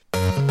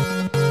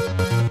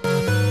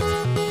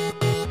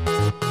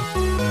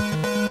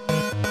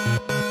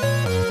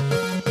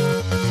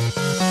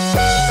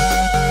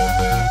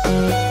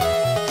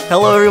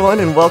Hello everyone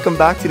and welcome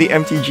back to the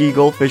MTG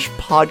Goldfish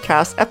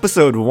Podcast,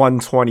 episode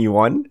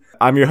 121.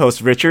 I'm your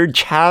host Richard.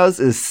 Chaz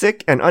is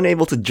sick and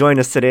unable to join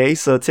us today,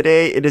 so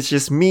today it is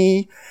just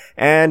me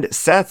and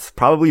Seth,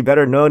 probably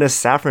better known as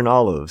Saffron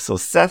Olive. So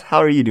Seth, how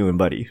are you doing,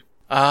 buddy?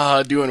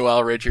 Doing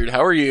well, Richard.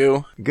 How are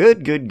you?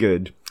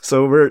 Good.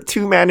 So we're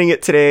two-manning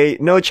it today.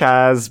 No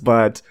Chaz,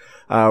 but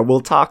we'll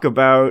talk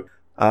about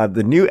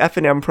the new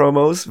F&M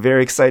promos.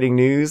 Very exciting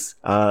news.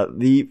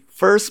 The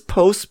first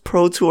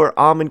post-Pro Tour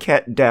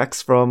Amonkhet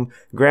decks from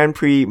Grand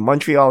Prix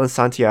Montreal and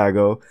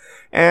Santiago,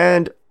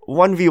 and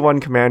 1v1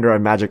 Commander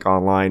on Magic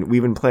Online.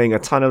 We've been playing a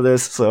ton of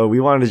this, so we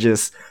wanted to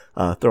just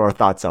throw our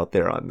thoughts out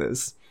there on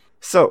this.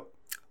 So,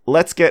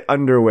 let's get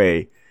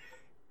underway.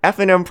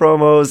 F&M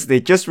promos, they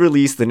just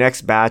released the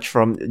next batch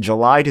from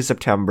July to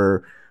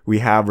September. We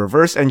have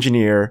Reverse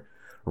Engineer,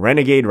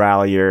 Renegade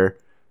Rallier,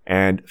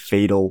 and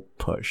Fatal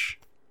Push.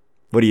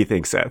 What do you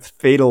think, Seth?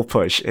 Fatal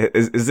Push.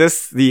 Is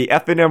this the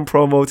F&M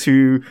promo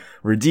to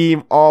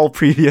redeem all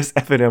previous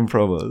F&M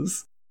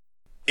promos?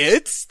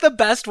 It's the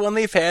best one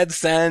they've had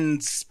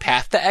since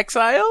Path to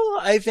Exile,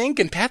 I think.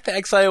 And Path to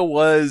Exile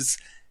was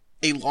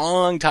a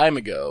long time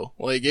ago.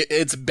 Like,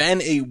 it's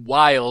been a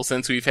while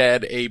since we've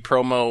had a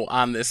promo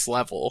on this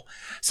level.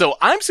 So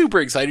I'm super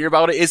excited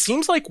about it. It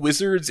seems like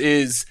Wizards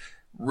is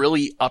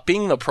really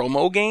upping the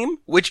promo game,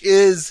 which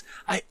is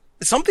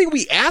something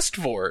we asked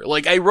for.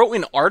 Like, I wrote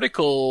an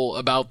article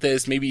about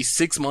this maybe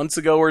 6 months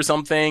ago or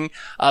something.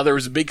 There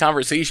was a big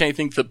conversation. I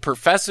think the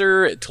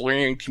professor at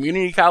Tolarian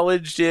Community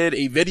College did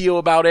a video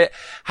about it,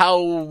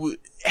 how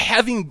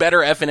having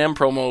better F&M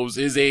promos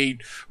is a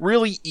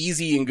really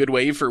easy and good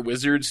way for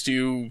Wizards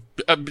to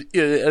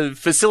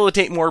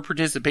facilitate more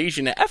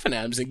participation at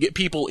F&Ms and get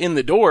people in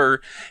the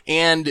door.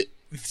 And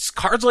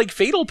cards like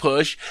Fatal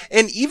Push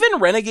and even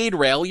Renegade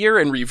Rallier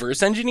and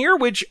Reverse Engineer,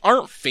 which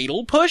aren't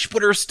Fatal Push,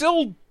 but are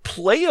still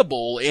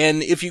playable.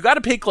 And if you gotta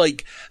pick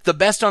like the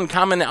best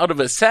uncommon out of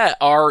a set,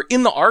 are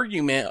in the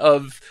argument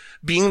of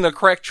being the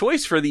correct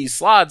choice for these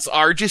slots,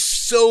 are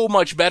just so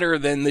much better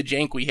than the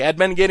jank we had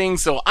been getting.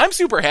 So I'm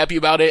super happy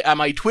about it.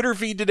 My Twitter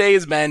feed today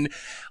has been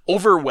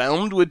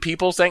overwhelmed with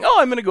people saying, oh,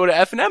 I'm going to go to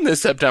F&M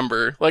this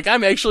September. Like,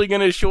 I'm actually going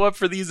to show up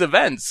for these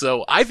events.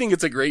 So I think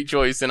it's a great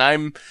choice and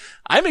I'm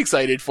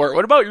excited for it.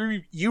 What about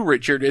you,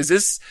 Richard? Is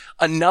this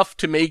enough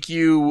to make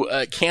you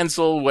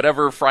cancel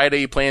whatever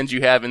Friday plans you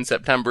have in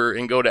September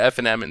and go to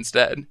F&M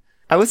instead?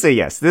 I would say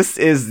yes. This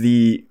is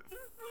the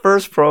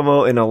first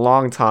promo in a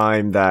long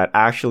time that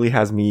actually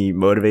has me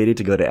motivated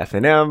to go to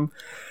F&M.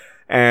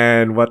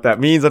 And what that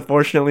means,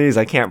 unfortunately, is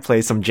I can't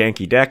play some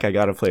janky deck. I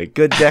gotta play a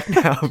good deck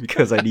now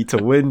because I need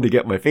to win to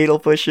get my Fatal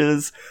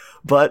Pushes.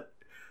 But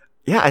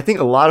yeah, I think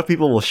a lot of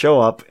people will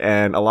show up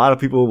and a lot of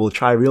people will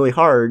try really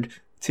hard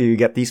to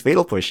get these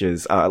Fatal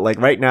Pushes. Like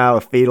right now,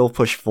 a Fatal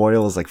Push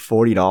foil is like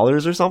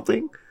 $40 or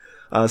something.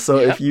 So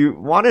if you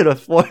wanted a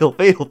foil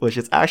Fatal Push,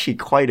 it's actually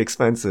quite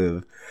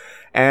expensive.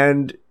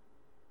 And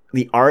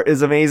the art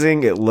is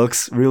amazing. It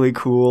looks really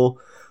cool.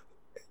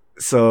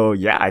 So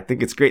yeah, I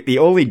think it's great. The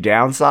only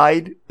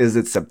downside is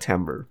it's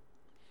September.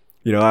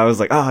 You know, I was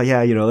like, oh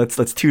yeah, you know,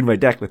 let's tune my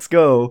deck, let's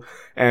go.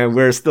 And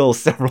we're still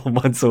several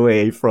months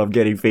away from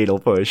getting Fatal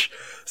Push.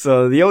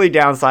 So the only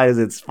downside is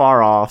it's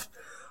far off.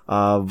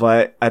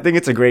 But I think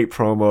it's a great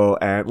promo.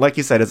 And like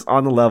you said, it's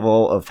on the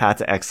level of Path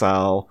to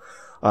Exile,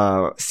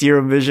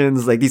 Serum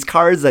Visions, like these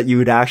cards that you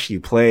would actually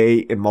play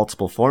in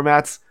multiple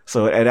formats.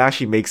 So it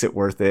actually makes it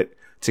worth it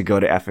to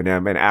go to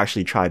F&M and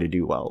actually try to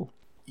do well.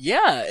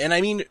 Yeah, and I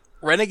mean,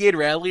 Renegade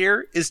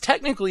Rallier is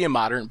technically a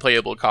modern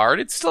playable card.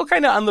 It's still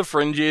kind of on the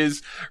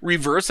fringes.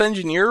 Reverse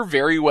Engineer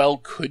very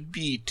well could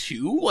be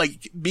too.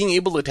 Like, being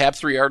able to tap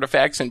 3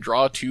 artifacts and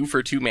draw 2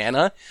 for 2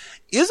 mana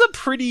is a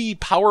pretty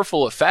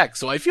powerful effect.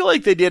 So I feel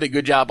like they did a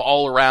good job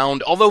all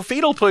around. Although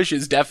Fatal Push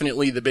is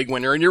definitely the big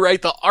winner. And you're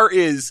right, the art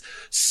is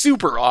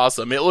super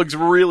awesome. It looks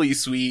really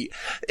sweet.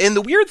 And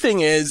the weird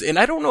thing is, and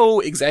I don't know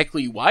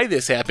exactly why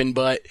this happened,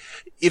 but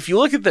if you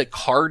look at the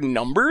card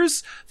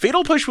numbers,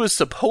 Fatal Push was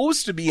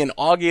supposed to be in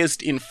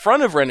August in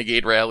front of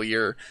Renegade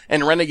Rallier,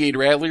 and Renegade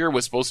Rallier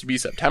was supposed to be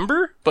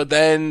September, but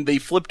then they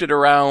flipped it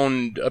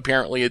around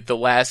apparently at the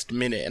last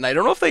minute. And I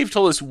don't know if they've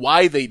told us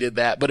why they did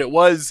that, but it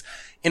was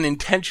an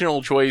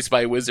intentional choice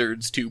by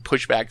Wizards to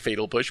push back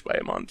Fatal Push by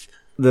a month.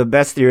 The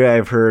best theory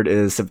I've heard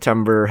is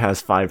September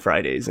has 5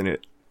 Fridays in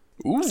it.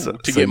 Ooh, so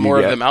get more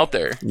of them out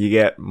there. You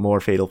get more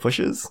Fatal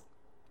Pushes,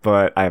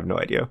 but I have no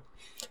idea.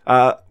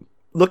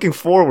 Looking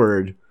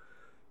forward,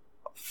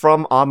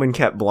 from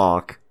Amonkhet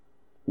block,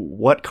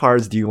 what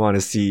cards do you want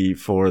to see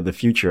for the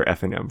future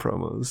F&M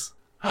promos?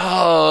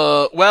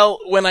 Well,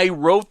 when I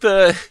wrote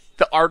the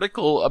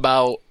article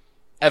about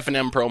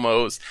F&M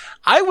promos.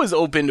 I was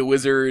open to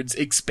Wizards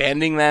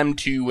expanding them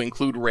to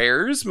include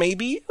rares,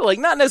 maybe. Like,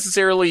 not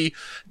necessarily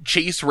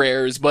chase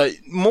rares, but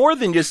more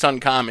than just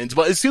uncommons.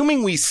 But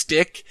assuming we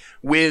stick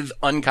with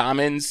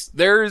uncommons,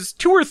 there's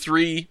 2 or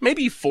 3,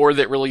 maybe 4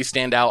 that really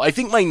stand out. I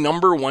think my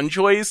number one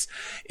choice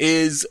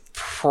is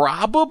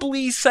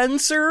probably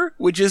Censor,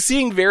 which is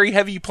seeing very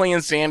heavy play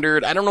in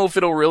Standard. I don't know if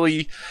it'll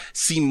really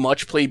see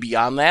much play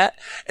beyond that.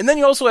 And then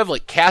you also have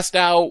like Cast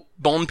Out,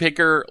 Bone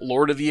Picker,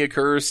 Lord of the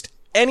Accursed.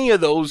 Any of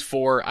those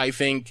 4, I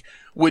think,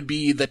 would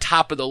be the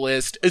top of the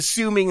list,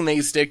 assuming they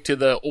stick to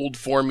the old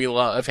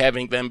formula of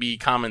having them be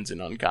commons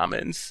and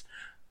uncommons.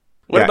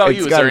 What about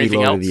you? Is there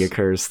anything else?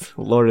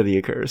 Lord of the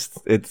Accursed.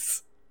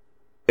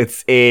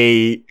 It's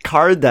a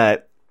card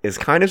that is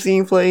kind of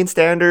seeing play in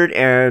Standard,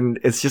 and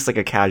it's just like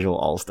a casual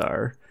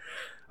all-star.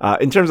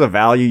 In terms of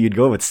value, you'd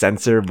go with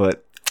Censor,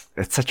 but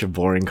it's such a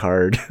boring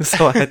card.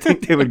 So I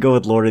think they would go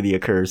with Lord of the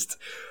Accursed.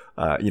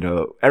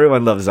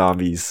 Everyone loves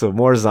zombies, so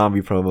more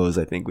zombie promos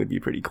I think would be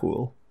pretty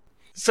cool.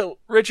 So,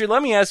 Richard,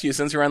 let me ask you,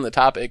 since we're on the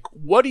topic,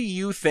 what do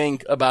you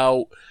think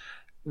about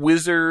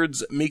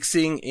Wizards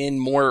mixing in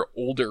more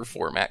older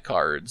format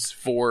cards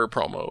for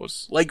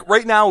promos? Like,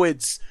 right now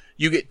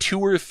you get 2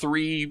 or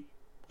 3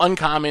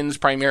 uncommons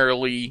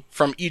primarily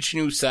from each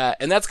new set,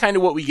 and that's kind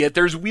of what we get.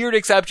 There's weird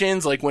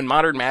exceptions, like when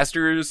Modern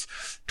Masters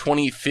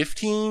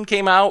 2015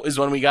 came out is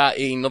when we got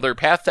another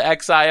Path to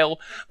Exile,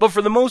 but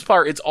for the most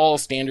part, it's all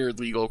standard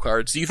legal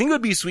cards. Do you think it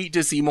would be sweet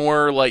to see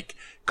more, like,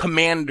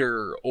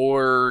 Commander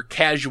or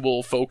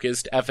casual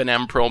focused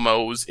F&M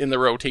promos in the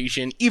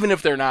rotation, even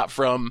if they're not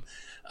from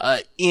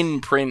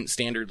in-print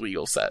standard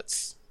legal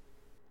sets?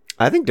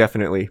 I think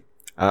definitely.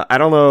 I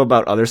don't know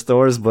about other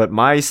stores, but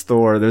my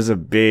store, there's a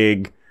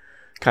big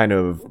kind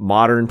of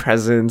modern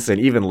presence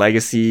and even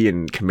legacy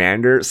and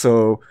commander.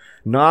 So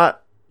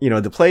not,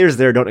 the players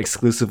there don't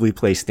exclusively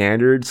play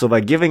standard. So by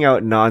giving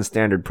out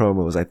non-standard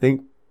promos, I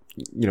think,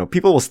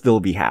 people will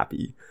still be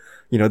happy.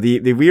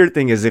 The weird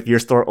thing is if your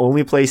store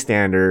only plays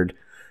standard,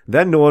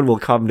 then no one will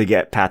come to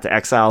get Path to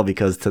Exile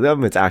because to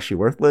them it's actually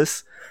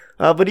worthless.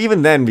 But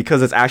even then,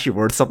 because it's actually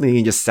worth something, you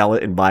can just sell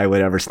it and buy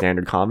whatever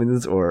standard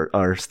commons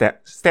or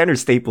standard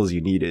staples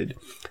you needed.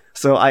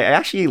 So I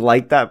actually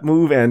like that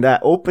move, and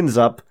that opens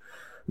up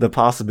the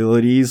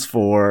possibilities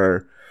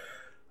for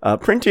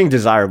printing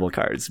desirable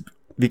cards.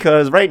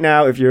 Because right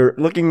now, if you're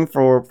looking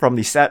from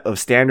the set of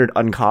standard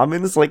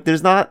uncommons, like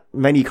there's not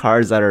many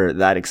cards that are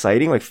that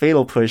exciting. Like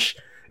Fatal Push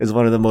is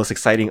one of the most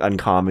exciting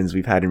uncommons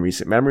we've had in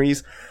recent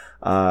memories.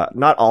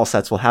 Not all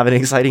sets will have an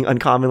exciting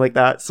uncommon like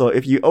that. So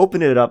if you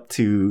open it up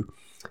to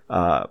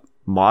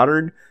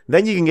modern,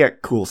 then you can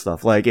get cool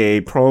stuff like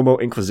a promo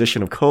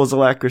Inquisition of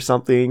Kozilek or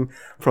something,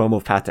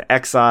 promo Path to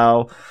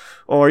Exile,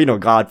 or,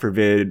 God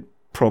forbid,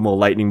 promo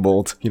Lightning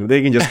Bolt.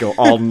 They can just go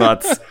all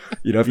nuts.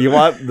 If you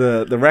want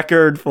the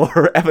record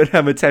for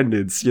F&M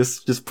attendance,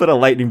 just put a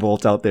Lightning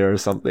Bolt out there or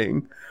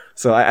something.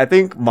 So I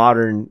think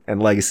modern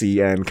and legacy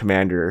and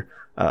commander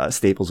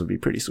staples would be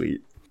pretty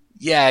sweet.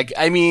 Yeah,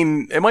 I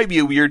mean, it might be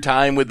a weird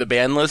time with the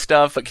ban list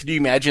stuff, but could you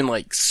imagine,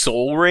 like,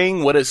 Soul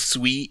Ring? What a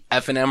sweet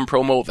F&M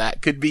promo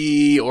that could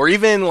be. Or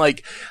even,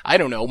 like, I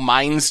don't know,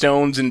 Mind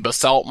Stones and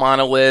Basalt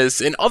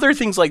Monoliths and other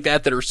things like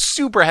that that are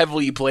super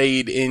heavily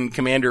played in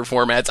Commander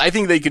formats. I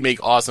think they could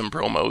make awesome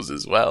promos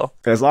as well.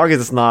 As long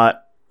as it's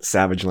not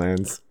Savage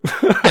Lands.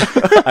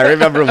 I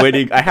remember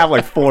winning. I have,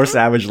 like, 4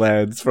 Savage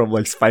Lands from,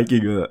 like,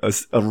 spiking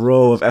a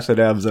row of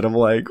F&Ms, and I'm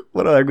like,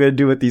 what am I going to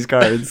do with these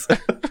cards?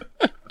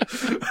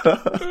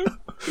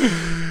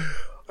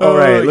 All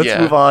right, let's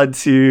move on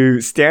to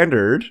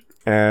Standard,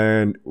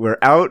 and we're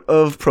out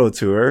of Pro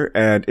Tour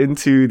and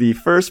into the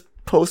first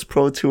post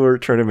Pro Tour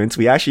tournaments.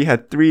 We actually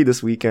had 3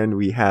 this weekend.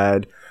 We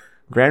had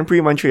Grand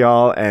Prix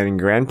Montreal and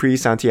Grand Prix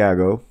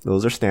Santiago.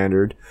 Those are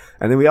standard.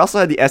 And then we also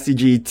had the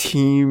SCG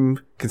Team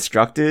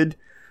Constructed,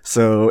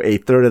 so a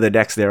third of the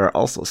decks there are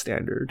also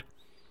standard.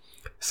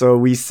 So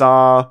we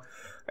saw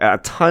a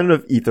ton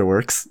of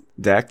Aetherworks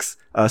decks,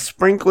 a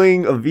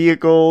sprinkling of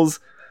vehicles,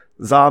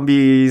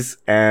 zombies,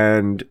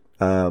 and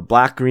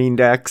black-green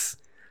decks,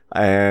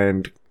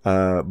 and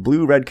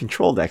blue-red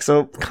control decks.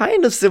 So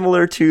kind of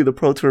similar to the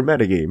Pro Tour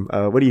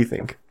metagame. What do you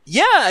think?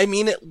 Yeah, I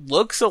mean, it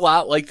looks a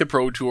lot like the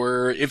Pro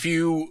Tour. If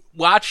you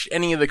watch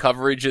any of the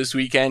coverage this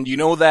weekend, you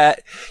know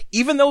that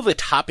even though the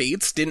top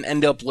 8s didn't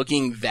end up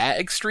looking that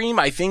extreme,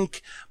 I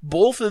think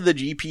both of the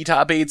GP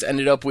top 8s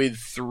ended up with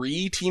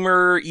 3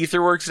 Teamer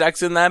Aetherworks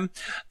decks in them.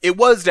 It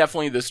was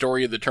definitely the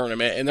story of the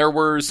tournament, and there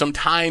were some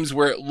times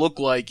where it looked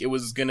like it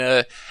was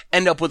gonna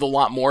end up with a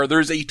lot more.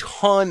 There's a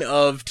ton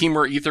of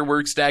Teamer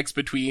Aetherworks decks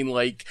between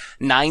like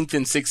 9th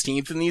and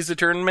 16th in these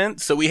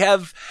tournaments, so we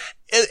have...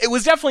 It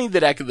was definitely the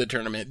deck of the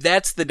tournament.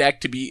 That's the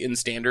deck to be in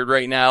standard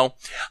right now.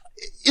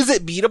 Is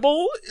it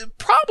beatable?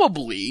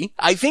 Probably.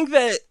 I think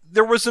that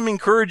there were some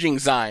encouraging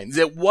signs.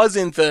 It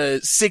wasn't the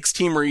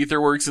 6-teamer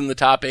Aetherworks in the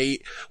top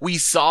 8. We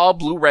saw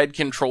Blue-Red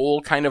Control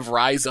kind of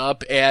rise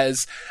up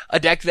as a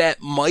deck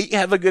that might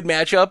have a good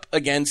matchup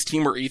against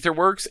Teamer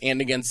Aetherworks and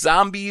against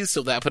Zombies,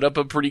 so that put up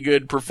a pretty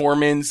good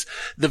performance.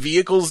 The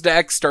Vehicles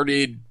deck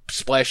started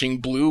splashing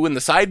blue in the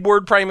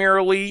sideboard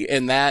primarily,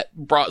 and that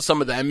brought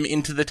some of them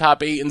into the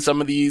top 8 in some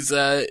of these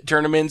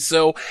tournaments.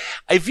 So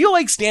I feel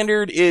like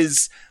Standard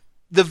is...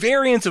 The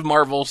variance of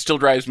Marvel still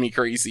drives me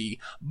crazy,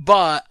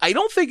 but I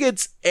don't think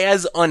it's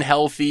as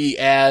unhealthy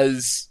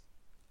as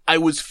I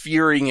was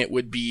fearing it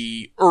would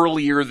be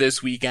earlier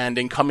this weekend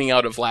and coming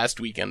out of last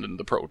weekend in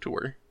the Pro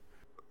Tour.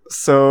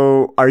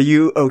 So, are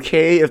you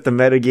okay if the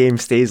metagame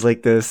stays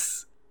like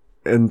this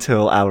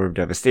until Hour of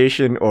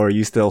Devastation, or are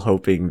you still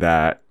hoping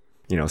that,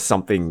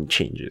 something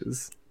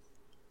changes?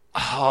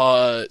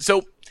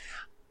 So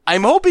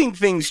I'm hoping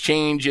things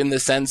change in the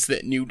sense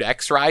that new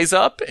decks rise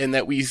up and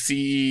that we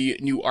see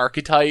new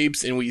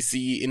archetypes and we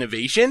see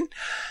innovation.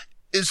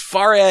 As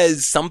far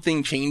as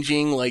something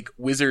changing, like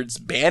Wizards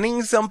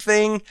banning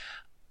something,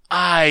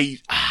 I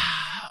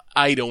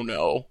don't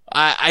know.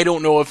 I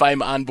don't know if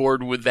I'm on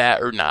board with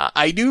that or not.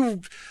 I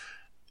do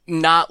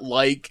not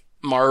like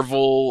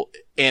Marvel,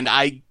 and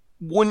I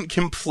wouldn't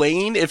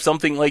complain if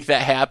something like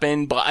that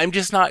happened, but I'm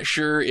just not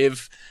sure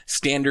if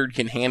Standard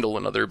can handle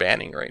another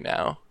banning right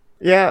now.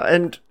 Yeah,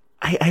 and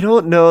I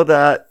don't know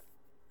that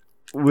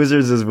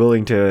Wizards is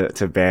willing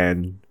to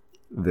ban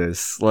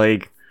this.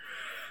 Like,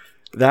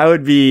 that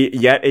would be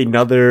yet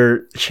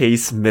another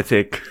Chase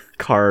Mythic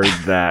card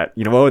that,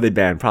 what would they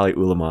ban? Probably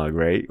Ulamog,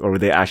 right? Or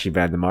would they actually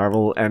ban the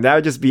Marvel? And that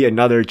would just be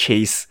another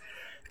Chase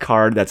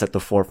card that's at the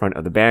forefront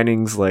of the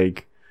bannings.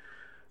 Like,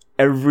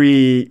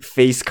 every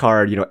face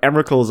card,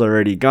 Emrakul's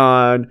already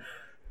gone.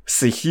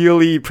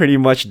 Saheeli pretty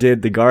much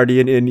did the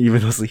Guardian in,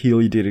 even though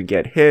Saheeli didn't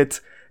get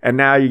hit. And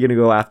now you're gonna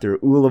go after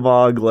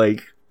Ulamog.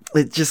 Like,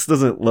 it just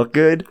doesn't look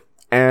good.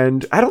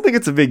 And I don't think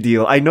it's a big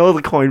deal. I know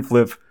the coin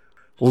flip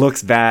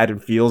looks bad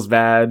and feels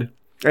bad.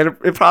 And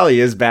it probably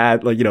is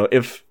bad. Like,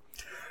 if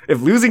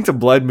losing to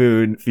Blood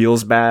Moon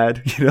feels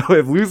bad,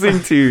 if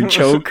losing to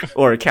Choke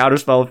or a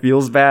Counterspell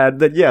feels bad,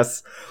 then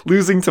yes,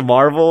 losing to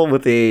Marvel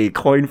with a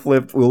coin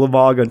flip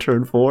Ulamog on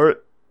turn 4,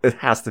 it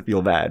has to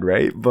feel bad,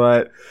 right?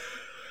 But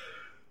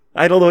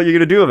I don't know what you're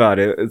gonna do about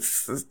it.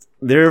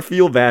 There are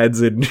feel bads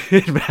in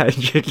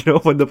Magic.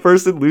 When the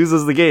person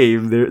loses the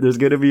game, there's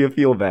gonna be a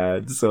feel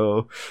bad.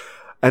 So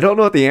I don't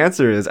know what the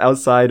answer is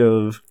outside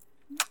of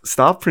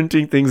stop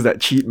printing things that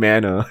cheat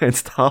mana and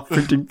stop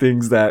printing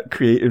things that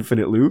create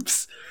infinite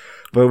loops.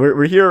 But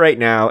we're here right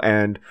now,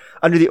 and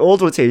under the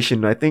old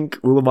rotation, I think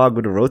Ulamog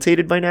would have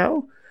rotated by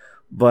now.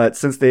 But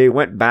since they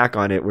went back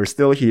on it, we're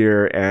still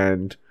here,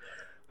 and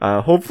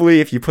hopefully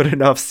if you put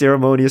enough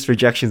Ceremonious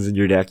Rejections in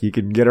your deck, you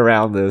can get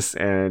around this,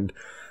 and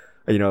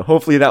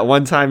hopefully that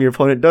one time your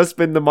opponent does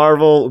spin the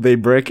Marvel, they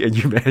brick, and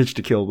you manage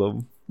to kill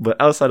them. But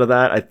outside of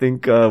that, I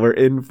think we're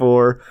in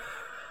for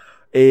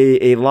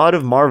a lot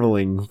of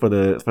marveling for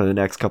the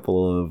next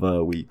couple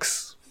of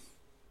weeks.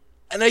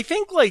 And I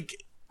think,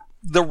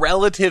 the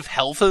relative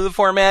health of the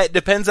format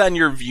depends on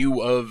your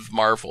view of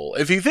Marvel.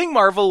 If you think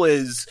Marvel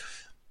is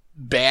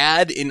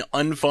bad and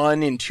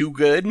unfun and too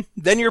good,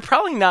 then you're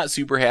probably not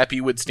super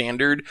happy with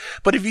Standard.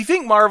 But if you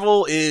think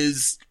Marvel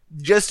is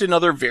just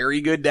another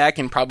very good deck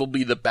and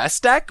probably the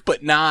best deck,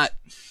 but not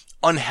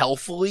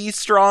unhealthily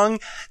strong,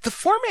 the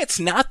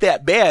format's not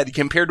that bad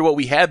compared to what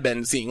we have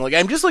been seeing.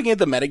 I'm just looking at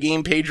the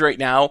metagame page right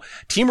now.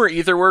 Teamer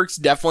Aetherworks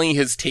definitely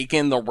has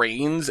taken the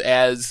reins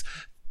as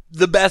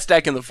the best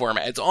deck in the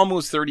format. It's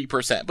almost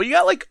 30%. But you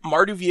got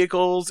Mardu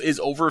Vehicles is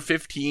over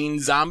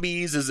 15,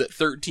 Zombies is at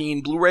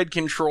 13, Blue-Red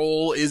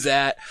Control is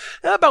at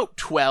about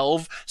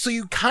 12. So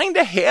you kind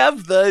of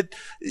have the,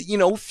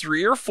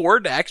 3 or 4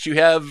 decks. You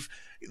have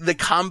the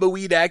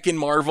combo-y deck in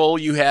Marvel,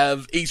 you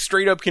have a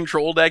straight-up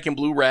control deck in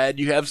Blue-Red,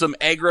 you have some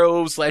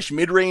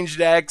aggro/mid-range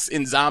decks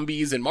in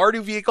Zombies and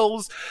Mardu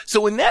Vehicles.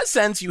 So in that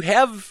sense, you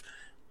have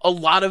a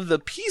lot of the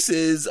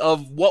pieces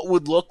of what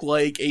would look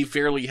like a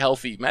fairly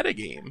healthy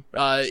metagame,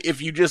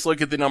 if you just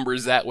look at the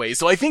numbers that way.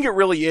 So I think it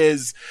really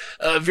is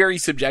very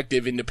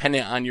subjective and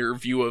dependent on your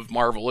view of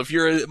Marvel. If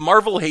you're a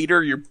Marvel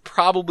hater, you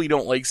probably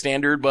don't like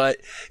Standard, but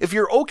if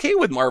you're okay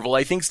with Marvel,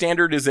 I think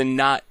Standard is in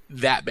not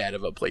that bad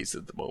of a place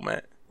at the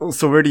moment.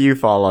 So where do you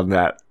fall on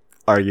that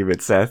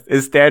argument, Seth?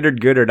 Is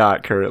Standard good or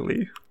not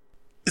currently?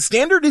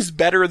 Standard is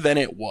better than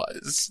it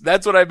was.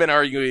 That's what I've been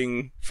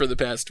arguing for the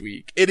past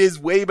week. It is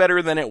way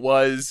better than it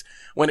was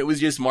when it was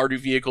just Mardu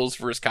Vehicles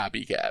versus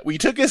Copycat. We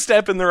took a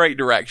step in the right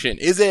direction.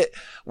 Is it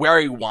where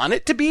I want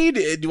it to be?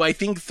 Do I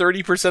think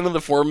 30% of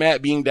the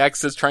format being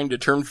decks that's trying to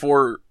turn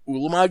for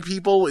Ulamog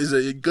people is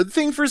a good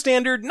thing for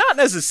Standard? Not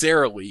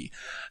necessarily.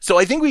 So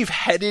I think we've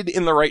headed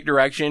in the right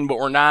direction, but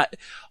we're not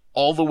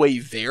all the way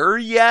there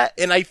yet.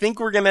 And I think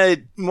we're gonna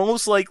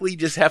most likely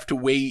just have to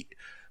wait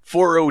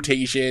for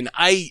rotation.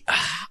 I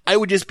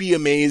would just be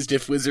amazed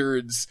if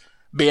Wizards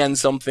ban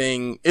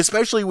something,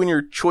 especially when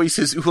your choice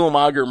is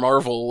Ulamog or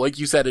Marvel. Like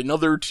you said,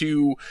 another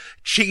 2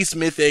 Chase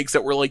Mythics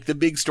that were the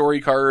big story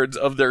cards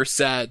of their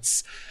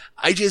sets.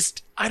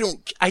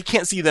 I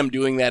can't see them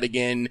doing that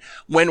again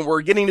when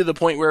we're getting to the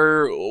point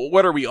where,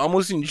 what are we,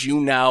 almost in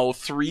June now,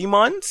 3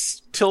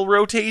 months till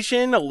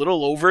rotation, a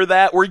little over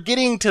that. We're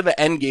getting to the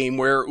end game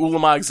where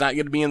Ulamog's not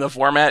going to be in the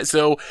format.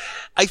 So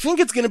I think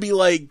it's going to be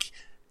like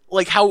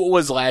how it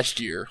was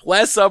last year.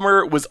 Last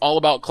summer was all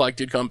about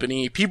Collected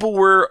Company. People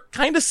were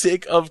kind of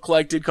sick of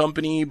Collected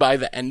Company by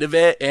the end of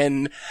it,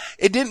 and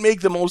it didn't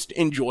make the most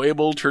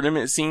enjoyable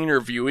tournament scene or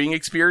viewing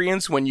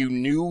experience when you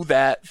knew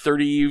that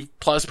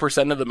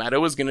 30+% of the meta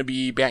was going to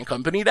be Bant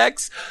Company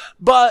decks.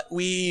 But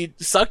we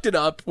sucked it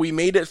up, we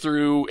made it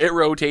through, it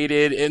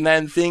rotated, and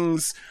then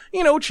things,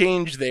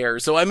 changed there.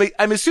 So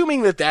I'm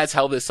assuming that that's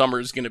how this summer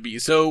is going to be.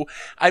 So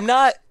I'm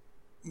not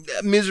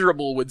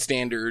miserable with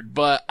Standard,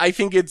 but I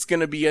think it's going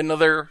to be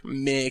another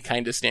meh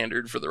kind of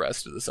Standard for the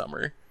rest of the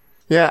summer.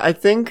 Yeah, I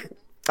think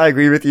I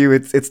agree with you.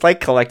 It's like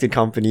Collected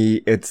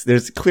Company.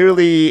 There's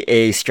clearly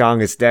a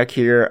strongest deck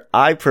here.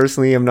 I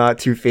personally am not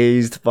too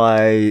fazed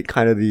by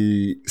kind of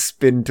the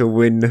spin to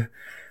win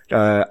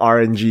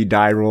RNG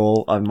die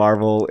roll on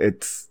Marvel.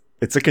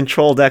 It's a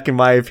control deck in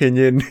my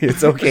opinion.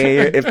 It's okay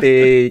if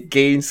they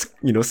gain,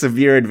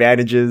 severe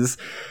advantages.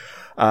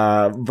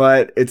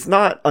 But it's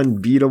not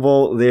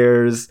unbeatable.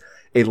 There's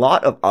a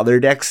lot of other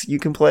decks you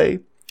can play.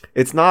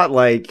 It's not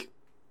like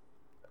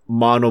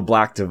mono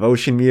black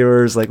devotion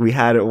mirrors like we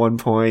had at one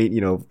point.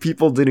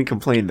 People didn't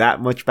complain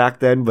that much back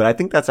then, but I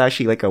think that's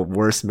actually like a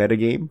worse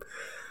metagame.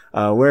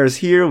 Whereas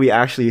here we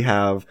actually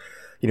have,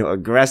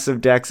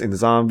 aggressive decks in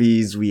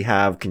zombies. We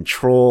have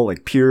control,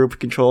 like pure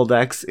control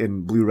decks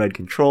in blue-red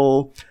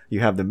control.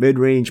 You have the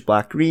mid-range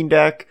black-green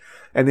deck.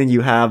 And then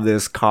you have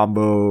this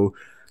combo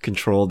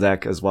control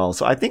deck as well.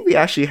 So I think we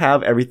actually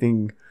have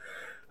everything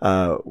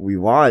we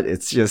want.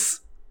 It's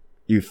just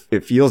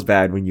it feels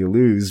bad when you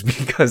lose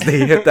because they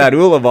hit that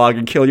Ulamog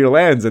and kill your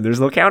lands and there's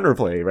no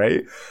counterplay,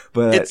 right?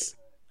 But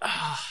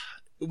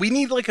we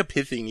need like a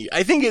pithing.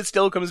 I think it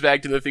still comes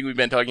back to the thing we've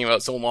been talking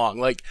about so long.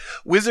 Like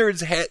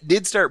Wizards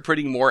did start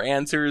putting more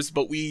answers,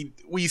 but we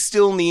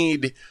still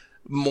need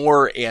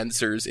more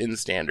answers in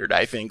Standard.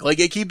 I think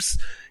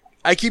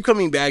I keep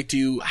coming back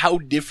to how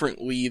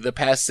differently the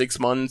past 6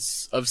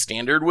 months of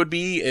Standard would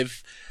be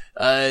if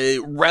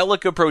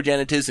Relic of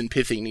Progenitus and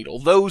Pithing Needle,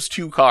 those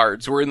two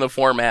cards were in the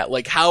format.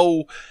 Like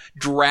how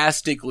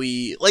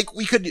drastically, like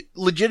we could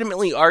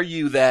legitimately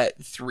argue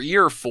that 3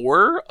 or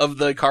 4 of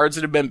the cards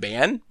that have been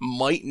banned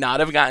might not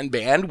have gotten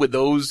banned with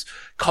those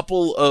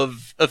couple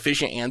of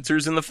efficient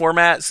answers in the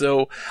format.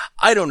 So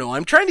I don't know.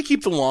 I'm trying to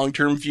keep the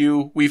long-term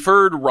view. We've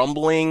heard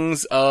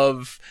rumblings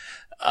of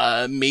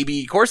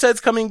maybe core sets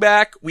coming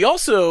back. We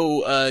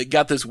also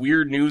got this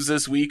weird news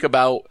this week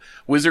about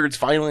Wizards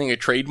filing a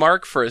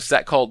trademark for a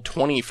set called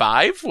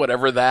 25,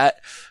 whatever that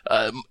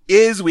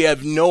is. We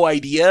have no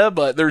idea,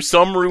 but there's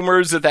some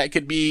rumors that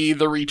could be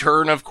the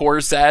return of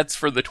core sets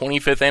for the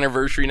 25th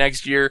anniversary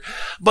next year.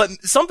 But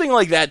something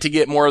like that to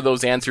get more of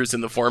those answers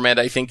in the format,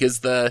 I think, is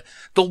the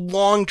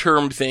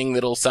long-term thing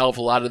that'll solve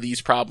a lot of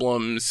these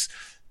problems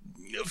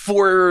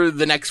for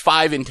the next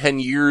 5 and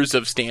 10 years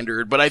of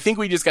Standard. But I think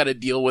we just got to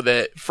deal with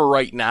it for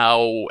right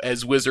now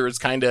as Wizards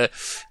kind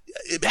of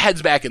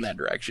heads back in that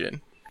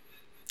direction.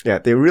 Yeah,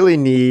 they really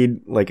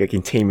need like a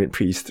containment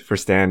priest for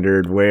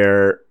Standard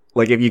where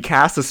like if you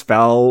cast a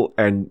spell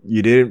and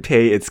you didn't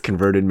pay its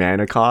converted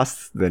mana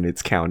costs, then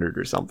it's countered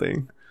or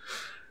something.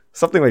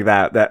 Something like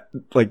that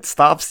like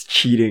stops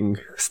cheating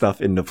stuff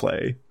into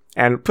play.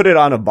 And put it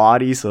on a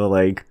body so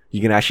like you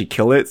can actually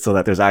kill it so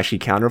that there's actually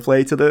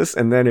counterplay to this,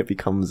 and then it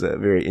becomes a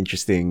very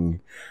interesting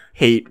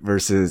hate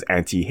versus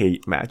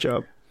anti-hate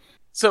matchup.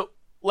 So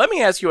let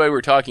me ask you why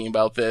we're talking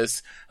about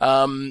this.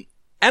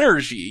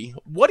 Energy.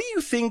 What do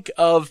you think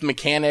of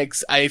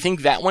mechanics? I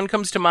think that one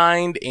comes to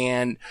mind,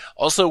 and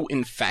also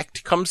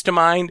Infect comes to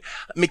mind.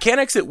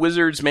 Mechanics that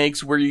Wizards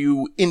makes where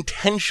you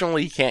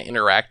intentionally can't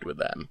interact with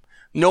them.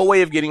 No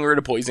way of getting rid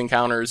of poison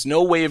counters.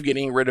 No way of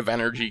getting rid of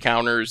energy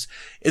counters.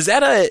 Is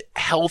that a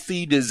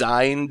healthy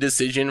design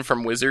decision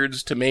from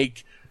Wizards to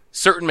make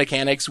certain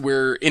mechanics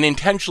and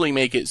intentionally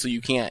make it so you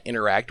can't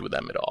interact with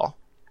them at all?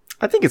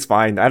 I think it's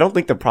fine. I don't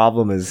think the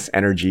problem is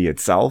energy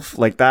itself.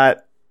 Like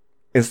that,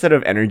 instead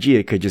of energy,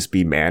 it could just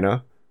be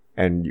mana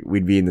and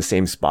we'd be in the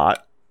same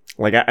spot.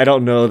 Like I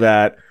don't know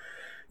that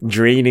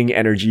draining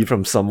energy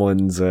from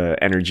someone's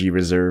energy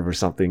reserve or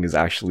something is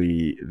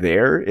actually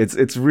there.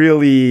 It's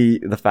really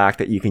the fact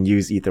that you can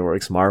use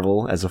Aetherworks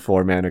Marvel as a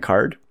 4-mana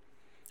card.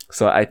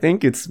 So I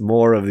think it's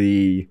more of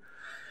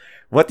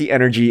what the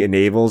energy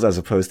enables as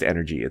opposed to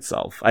energy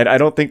itself. I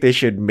don't think they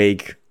should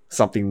make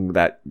something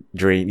that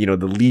drain, the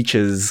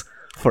leeches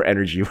for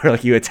energy where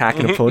like you attack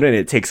an opponent and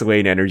it takes away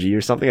an energy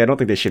or something. I don't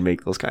think they should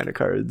make those kind of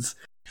cards.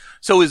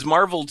 So is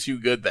Marvel too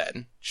good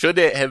then? Should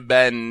it have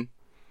been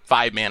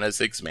 5 mana,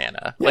 6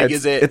 mana? Yeah, like,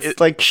 it's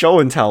like show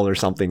and tell or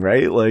something,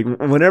 right? Like,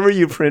 whenever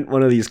you print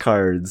one of these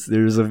cards,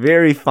 there's a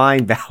very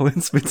fine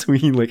balance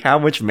between, like, how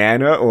much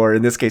mana, or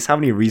in this case, how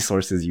many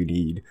resources you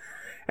need.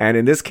 And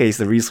in this case,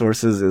 the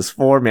resources is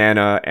 4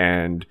 mana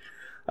and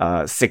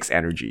 6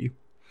 energy.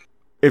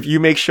 If you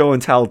make show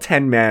and tell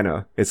 10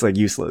 mana, it's, like,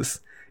 useless.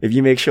 If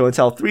you make show and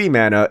tell 3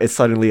 mana, it's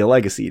suddenly a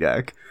legacy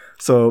deck.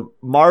 So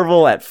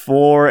Marvel at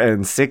 4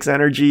 and 6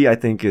 energy, I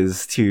think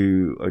is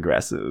too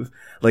aggressive.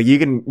 Like, you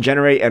can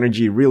generate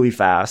energy really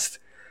fast,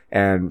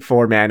 and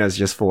 4 mana is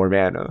just 4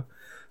 mana.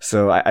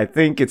 So I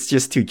think it's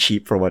just too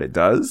cheap for what it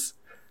does.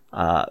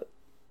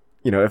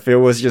 If it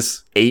was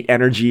just 8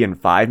 energy and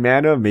 5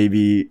 mana,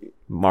 maybe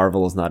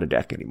Marvel is not a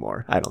deck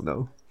anymore. I don't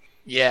know.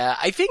 Yeah,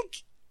 I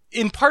think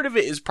in part of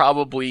it is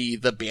probably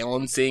the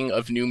balancing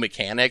of new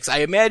mechanics. I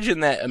imagine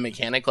that a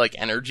mechanic like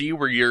energy,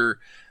 where you're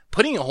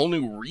putting a whole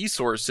new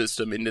resource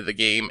system into the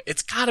game,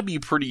 it's gotta be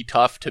pretty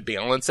tough to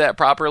balance that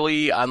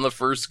properly on the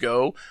first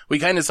go. We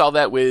kind of saw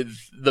that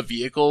with the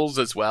vehicles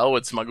as well,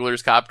 with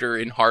Smuggler's Copter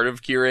in Heart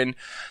of Kiran.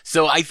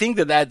 So I think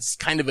that that's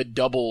kind of a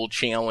double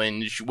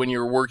challenge when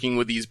you're working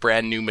with these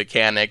brand new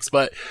mechanics,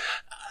 but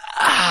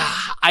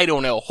I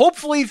don't know.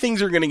 Hopefully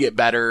things are going to get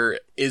better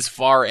as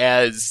far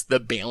as the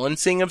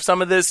balancing of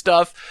some of this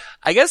stuff.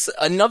 I guess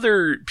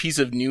another piece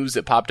of news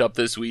that popped up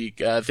this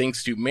week,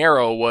 thanks to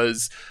Marrow,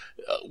 was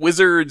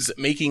Wizards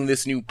making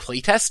this new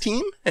playtest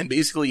team and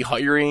basically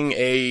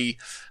hiring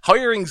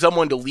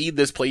someone to lead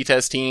this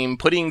playtest team,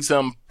 putting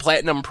some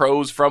Platinum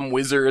pros from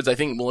Wizards. I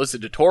think Melissa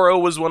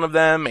DeToro was one of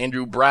them,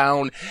 Andrew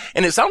Brown,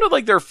 and it sounded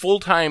like their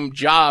full-time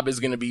job is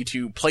going to be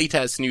to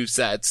playtest new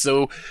sets.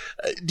 So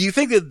do you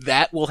think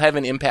that will have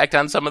an impact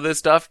on some of this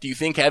stuff? Do you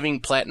think having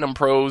Platinum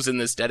pros in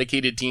this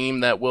dedicated team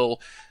that will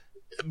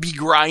be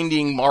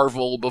grinding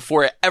Marvel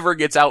before it ever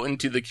gets out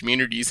into the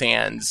community's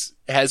hands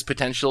has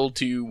potential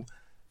to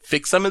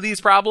fix some of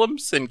these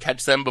problems and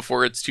catch them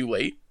before it's too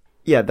late?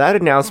 Yeah, that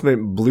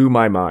announcement blew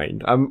my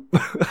mind.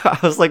 I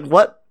was like,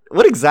 what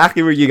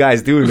exactly were you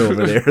guys doing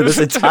over there this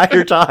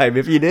entire time?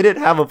 If you didn't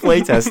have a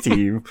playtest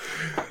team,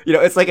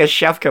 it's like a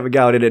chef coming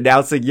out and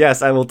announcing,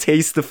 yes, I will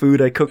taste the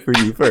food I cook for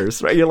you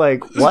first, right? You're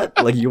like,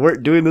 what? Like, you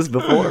weren't doing this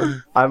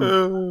before?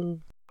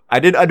 I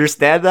didn't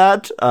understand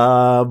that,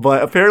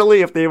 but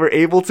apparently if they were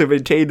able to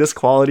maintain this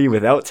quality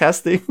without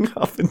testing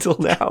up until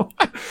now,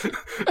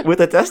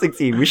 with a testing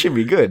team, we should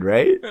be good,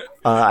 right?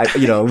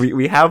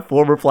 We have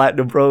former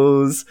Platinum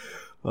pros,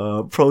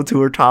 Pro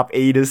Tour top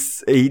 8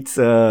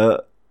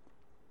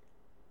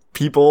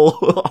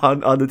 people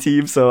on the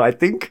team, so I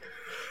think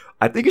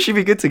it should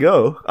be good to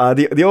go.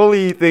 The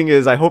only thing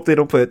is, I hope they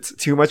don't put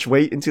too much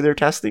weight into their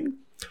testing,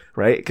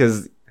 right?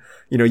 Because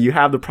you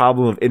have the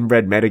problem of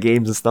inbred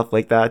metagames and stuff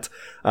like that.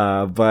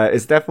 But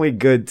it's definitely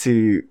good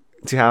to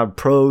have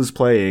pros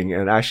playing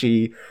and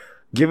actually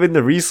given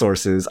the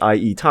resources,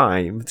 i.e.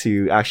 time,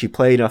 to actually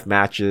play enough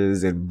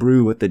matches and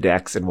brew with the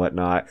decks and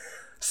whatnot,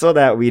 so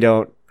that we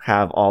don't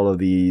have all of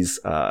these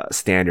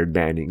standard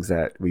bannings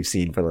that we've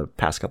seen for the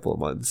past couple of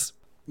months.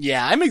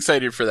 Yeah, I'm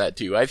excited for that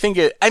too. I think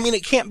it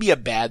can't be a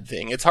bad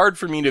thing. It's hard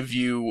for me to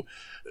view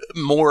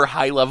more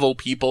high-level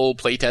people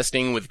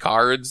playtesting with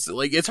cards.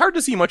 Like, it's hard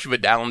to see much of a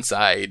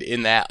downside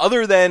in that,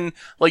 other than,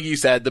 like you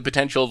said, the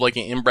potential of like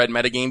an inbred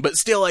metagame. But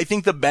still, I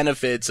think the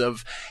benefits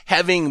of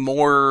having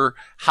more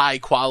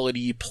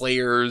high-quality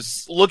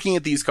players looking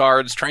at these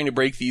cards, trying to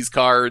break these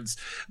cards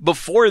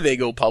before they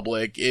go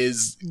public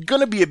is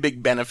gonna be a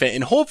big benefit.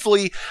 And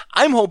hopefully,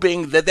 I'm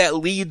hoping that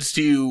leads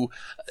to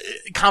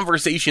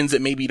conversations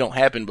that maybe don't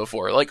happen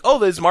before. Like, oh,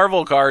 this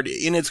Marvel card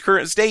in its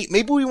current state,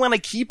 maybe we want to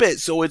keep it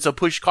so it's a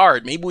push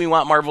card. Maybe we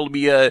want Marvel to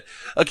be a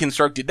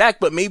constructed deck,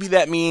 but maybe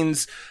that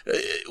means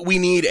we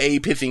need a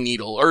Pithing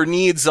Needle or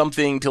need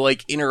something to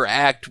like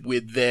interact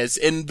with this.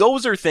 And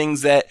those are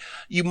things that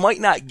you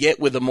might not get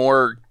with a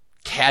more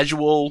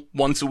casual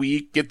once a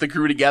week, get the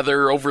crew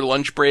together over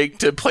lunch break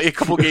to play a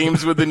couple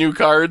games with the new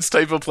cards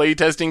type of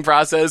playtesting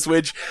process,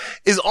 which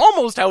is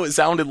almost how it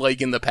sounded like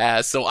in the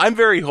past. So I'm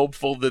very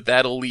hopeful that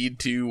that'll lead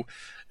to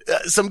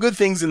some good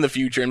things in the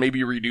future and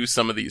maybe reduce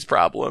some of these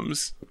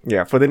problems.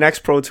 Yeah, for the next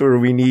Pro Tour,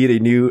 we need a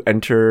new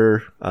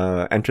enter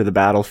the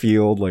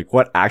battlefield. Like,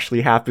 what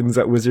actually happens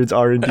at Wizards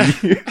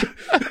R&D?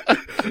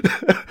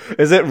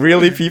 Is it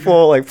really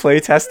people like play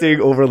testing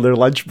over their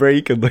lunch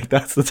break and like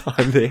that's the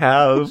time they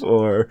have?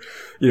 Or,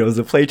 is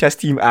the playtest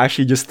team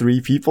actually just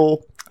 3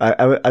 people?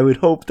 I would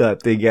hope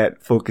that they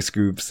get focus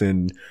groups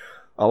and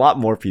a lot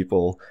more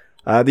people.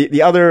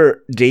 The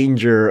other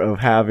danger of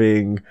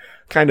having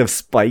kind of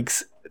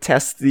spikes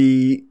test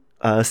the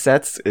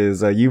sets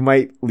is you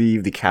might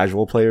leave the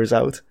casual players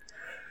out.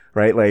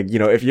 Right? Like,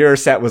 if your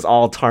set was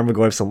all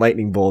Tarmogoyfs and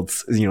Lightning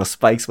Bolts,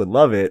 Spikes would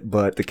love it,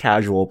 but the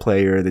casual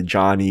player, the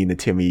Johnny and the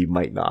Timmy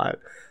might not.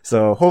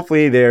 So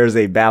hopefully there's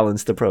a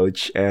balanced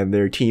approach and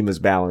their team is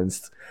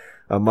balanced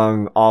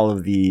among all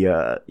of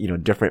the,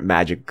 different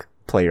Magic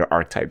player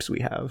archetypes we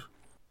have.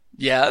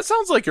 Yeah, that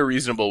sounds like a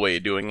reasonable way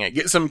of doing it.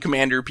 Get some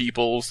commander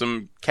people,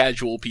 some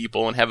casual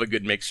people, and have a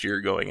good mixture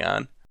going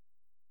on.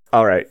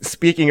 All right.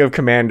 Speaking of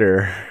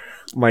commander,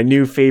 my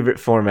new favorite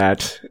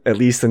format, at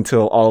least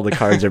until all the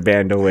cards are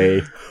banned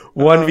away.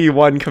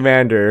 1v1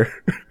 commander.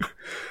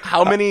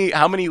 How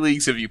many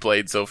leagues have you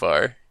played so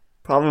far?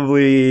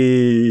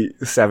 Probably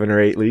 7 or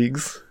 8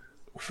 leagues.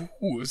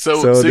 Ooh,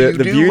 So so you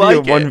the do beauty like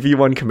of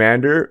 1v1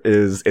 Commander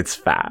is it's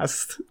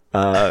fast.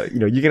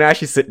 You can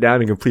actually sit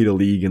down and complete a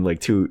league in like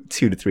 2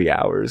 to 3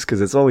 hours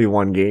because it's only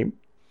one game.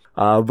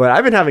 But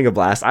I've been having a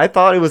blast. I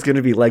thought it was going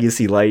to be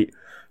Legacy Light,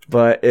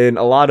 but in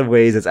a lot of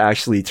ways, it's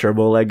actually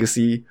Turbo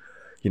Legacy.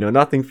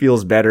 Nothing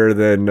feels better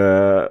than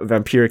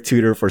Vampiric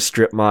Tutor for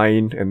Strip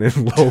Mine and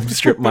then Loam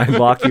Strip Mine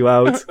lock you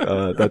out.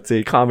 That's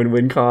a common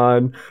win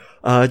con.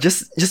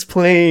 Just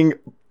playing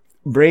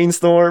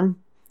Brainstorm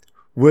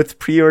with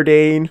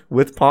Preordain,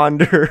 with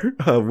Ponder,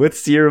 with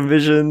Serum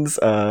Visions,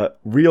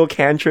 real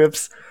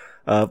cantrips,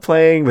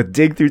 playing with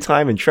Dig Through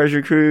Time and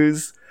Treasure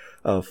Cruise,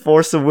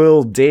 Force of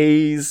Will,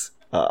 Daze,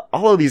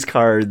 all of these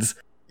cards.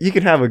 You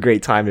can have a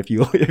great time if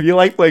you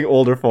like playing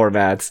older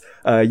formats.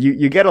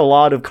 You get a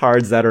lot of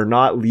cards that are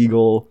not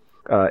legal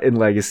in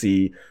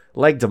Legacy,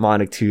 like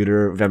Demonic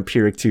Tutor,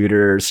 Vampiric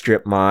Tutor,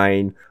 Strip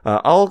Mine,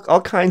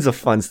 all kinds of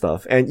fun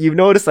stuff. And you've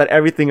noticed that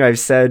everything I've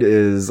said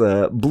is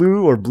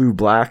blue or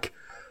blue-black,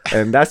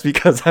 and that's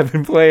because I've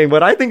been playing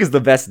what I think is the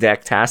best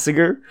deck,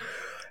 Tasigur.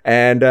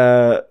 And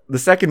the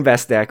second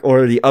best deck,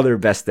 or the other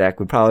best deck,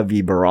 would probably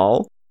be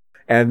Baral.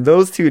 And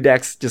those two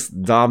decks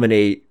just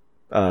dominate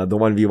the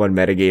 1v1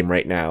 metagame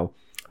right now.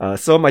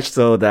 So much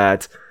so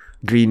that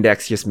green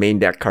decks just main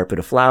deck Carpet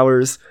of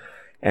Flowers,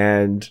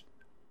 and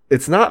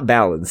it's not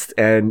balanced.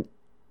 And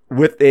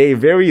with a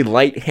very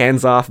light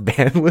hands-off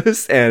ban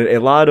list and a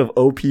lot of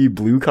OP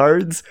blue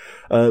cards,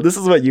 this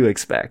is what you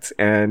expect.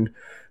 And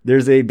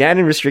there's a ban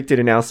and restricted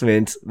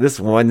announcement this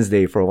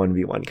Wednesday for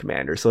 1v1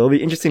 Commander, so it'll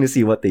be interesting to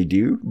see what they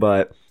do.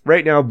 But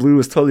right now, blue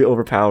is totally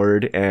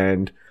overpowered,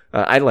 and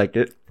I liked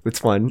it. It's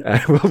fun.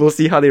 We'll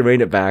see how they rein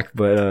it back.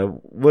 But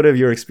what have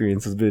your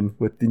experiences been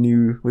with the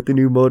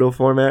new Moto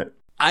format?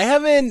 I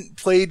haven't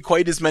played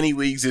quite as many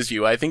leagues as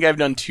you. I think I've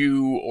done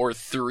 2 or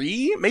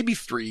 3, maybe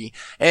 3.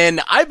 And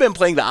I've been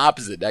playing the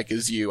opposite deck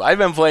as you. I've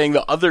been playing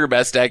the other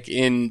best deck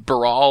in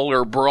Brawl,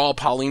 or Brawl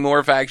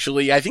Polymorph,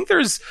 actually. I think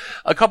there's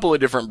a couple of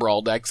different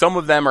Brawl decks. Some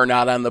of them are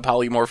not on the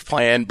Polymorph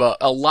plan, but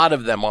a lot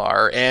of them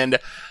are. And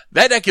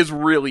that deck is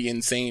really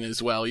insane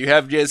as well. You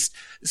have just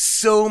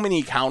so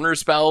many counter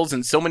spells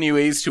and so many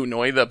ways to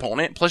annoy the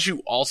opponent. Plus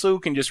you also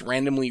can just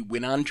randomly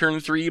win on turn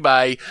 3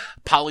 by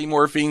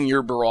polymorphing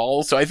your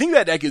Brawl. So I think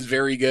that deck is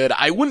very good.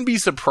 I wouldn't be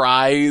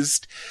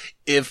surprised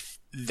if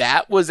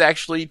that was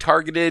actually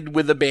targeted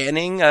with a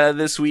banning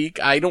this week.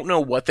 I don't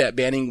know what that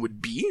banning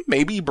would be.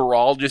 Maybe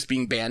Brawl just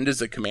being banned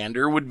as a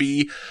commander would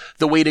be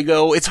the way to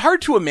go. It's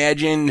hard to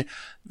imagine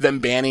them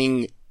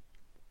banning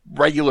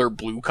regular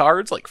blue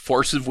cards like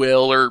Force of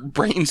Will or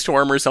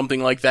Brainstorm or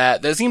something like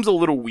that. That seems a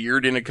little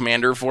weird in a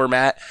commander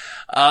format.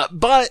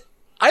 But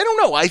I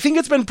don't know. I think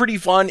it's been pretty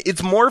fun.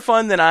 It's more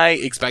fun than I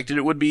expected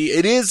it would be.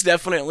 It is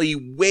definitely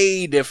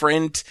way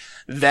different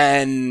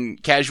than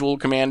casual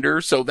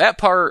commander. So that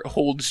part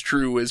holds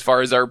true as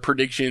far as our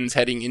predictions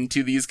heading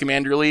into these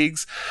commander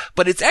leagues.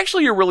 But it's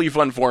actually a really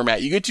fun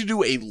format. You get to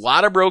do a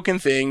lot of broken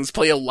things,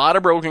 play a lot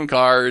of broken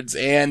cards,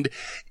 and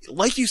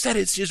like you said,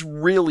 it's just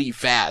really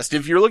fast.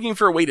 If you're looking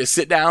for a way to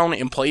sit down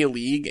and play a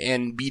league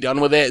and be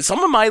done with it,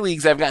 some of my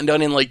leagues I've gotten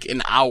done in like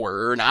an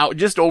hour,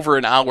 just over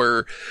an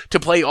hour to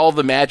play all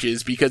the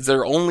matches because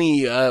they're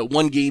only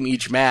one game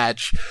each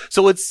match.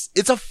 So it's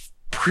a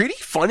pretty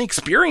fun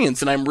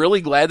experience, and I'm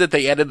really glad that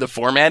they added the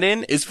format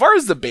in. As far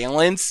as the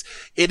balance,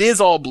 it is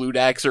all blue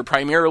decks, or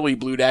primarily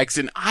blue decks,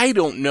 and I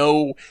don't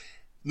know,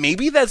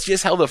 maybe that's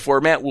just how the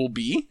format will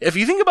be. If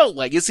you think about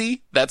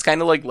Legacy, that's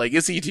kind of like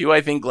Legacy too.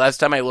 I think last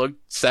time I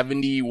looked,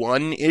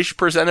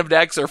 71-ish% of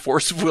decks are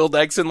Force of Will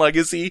decks in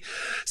Legacy.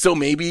 So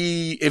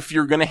maybe if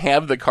you're gonna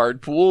have the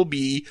card pool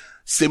be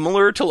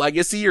similar to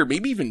Legacy, or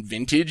maybe even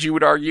Vintage, you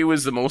would argue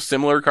is the most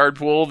similar card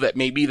pool, that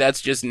maybe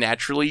that's just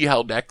naturally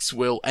how decks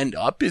will end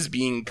up, is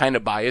being kind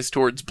of biased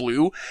towards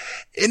blue.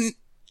 And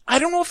I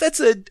don't know if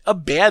that's a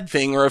bad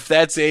thing, or if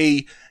that's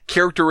a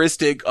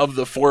characteristic of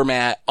the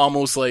format,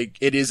 almost like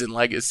it is in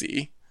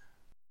Legacy.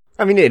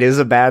 I mean, it is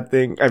a bad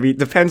thing. I mean, it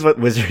depends what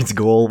Wizards'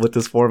 goal with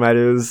this format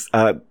is.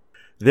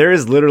 There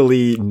is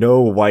literally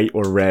no white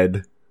or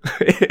red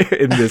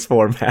in this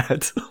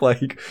format.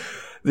 Like,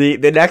 the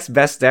next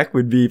best deck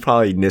would be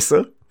probably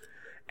Nissa.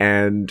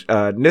 And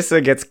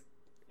Nissa gets,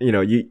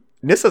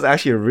 Nissa's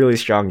actually a really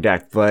strong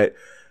deck, but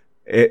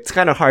it's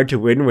kind of hard to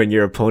win when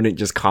your opponent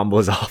just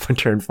combos off on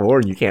turn 4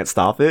 and you can't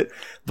stop it.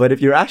 But if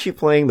you're actually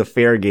playing the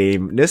fair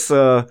game,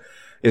 Nissa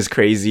is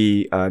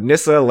crazy.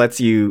 Nissa lets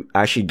you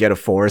actually get a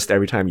forest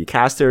every time you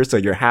cast her, so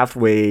you're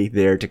halfway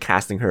there to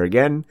casting her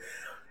again.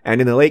 And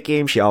in the late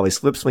game, she always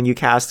flips when you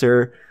cast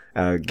her,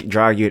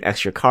 drawing you an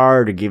extra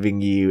card or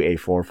giving you a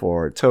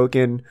 4/4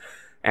 token.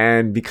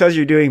 And because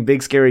you're doing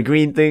big scary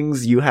green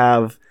things, you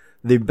have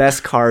the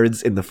best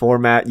cards in the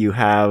format. You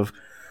have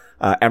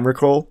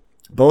Emrakul.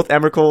 Both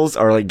Emrakuls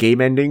are like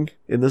game ending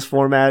in this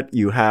format.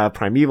 You have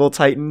Primeval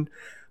Titan.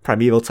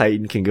 Primeval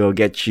Titan can go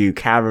get you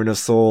Cavern of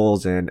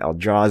Souls and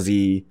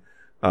Eldrazi,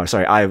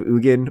 Eye of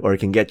Ugin, or it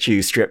can get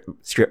you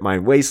Strip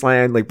Mine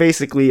Wasteland. Like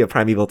basically a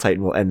Primeval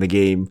Titan will end the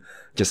game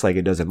just like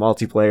it does in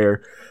multiplayer.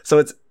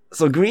 So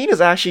So green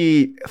is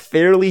actually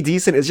fairly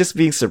decent. It's just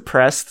being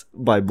suppressed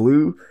by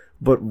blue,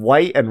 but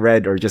white and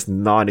red are just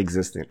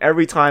non-existent.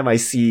 Every time I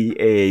see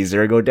a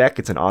Zergo deck,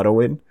 it's an auto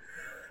win.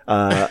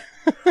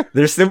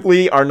 There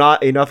simply are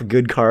not enough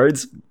good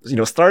cards. You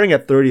know, starting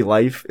at 30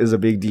 life is a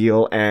big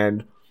deal,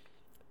 and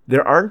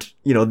there aren't,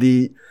 you know,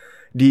 the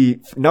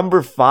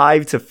number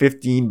 5 to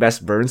 15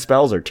 best burn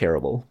spells are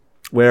terrible.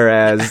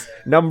 Whereas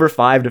number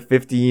 5 to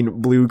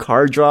 15 blue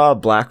card draw,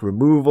 black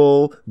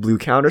removal, blue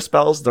counter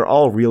spells, they're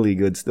all really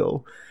good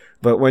still.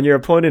 But when your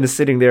opponent is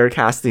sitting there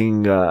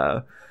casting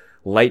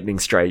lightning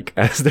strike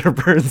as their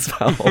burn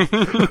spell,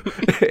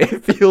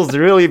 it feels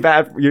really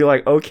bad. You're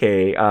like,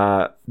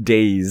 okay,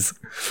 days.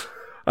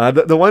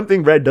 The one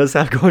thing red does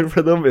have going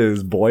for them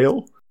is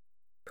boil.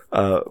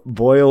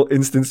 Boil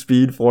instant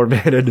speed 4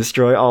 mana,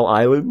 destroy all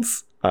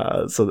islands.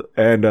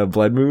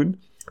 Blood moon.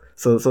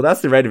 So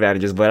that's the red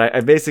advantages, but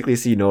I basically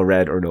see no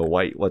red or no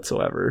white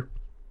whatsoever.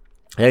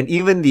 And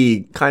even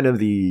the kind of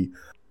the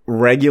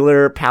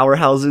regular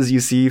powerhouses you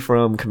see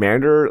from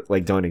Commander,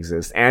 like, don't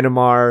exist.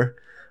 Animar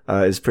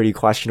is pretty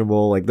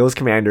questionable. Like, those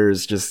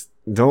commanders just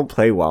don't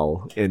play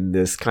well in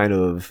this kind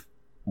of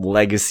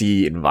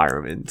legacy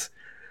environment.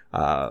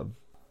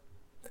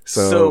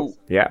 So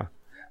yeah.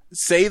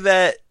 Say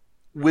that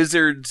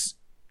Wizards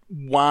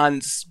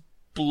wants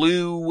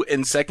blue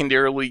and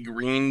secondarily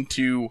green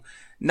to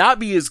not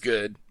be as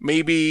good.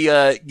 Maybe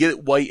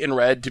get white and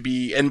red to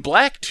be, and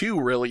black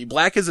too, really.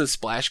 Black is a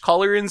splash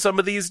color in some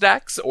of these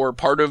decks, or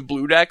part of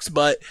blue decks,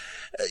 but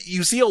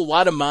you see a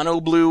lot of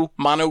mono blue,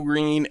 mono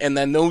green, and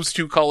then those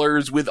two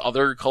colors with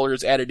other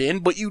colors added in,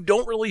 but you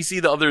don't really see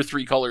the other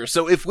three colors.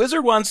 So if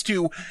Wizard wants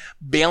to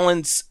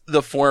balance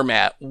the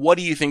format, what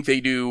do you think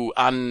they do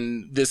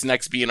on this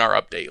next BNR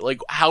update?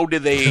 Like, how do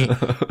they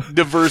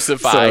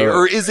diversify,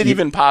 or is it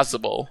even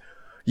possible?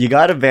 You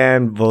gotta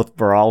ban both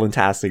Brawl and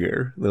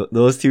Tasigur.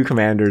 Those two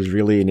commanders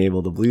really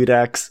enable the blue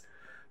decks.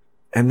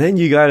 And then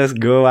you gotta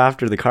go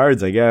after the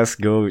cards, I guess.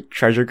 Go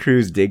Treasure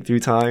Cruise, Dig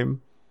Through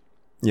Time.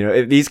 You know,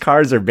 if these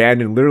cards are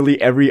banned in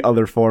literally every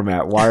other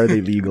format, why are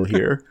they legal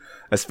here?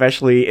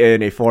 Especially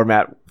in a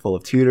format full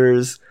of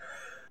tutors.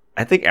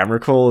 I think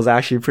Emrakul is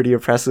actually pretty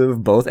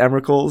oppressive, both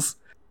Emrakuls.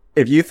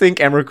 If you think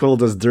Emrakul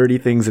does dirty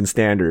things in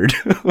Standard,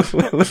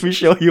 let me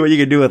show you what you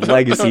can do with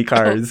Legacy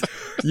cards.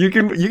 You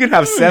can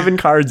have 7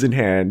 cards in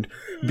hand,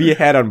 be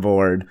ahead on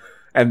board,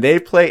 and they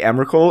play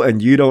Emrakul,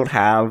 and you don't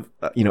have,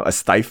 a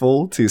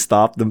Stifle to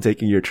stop them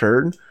taking your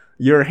turn.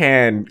 Your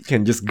hand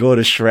can just go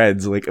to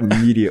shreds, like,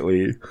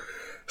 immediately.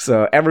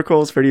 So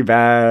Emrakul is pretty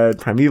bad.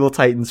 Primeval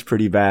Titan's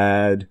pretty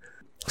bad.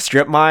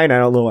 Strip Mine, I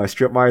don't know why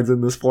Strip Mine's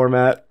in this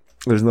format.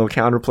 There's no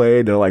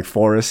counterplay. They're like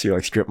forests. You're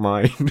like, Strip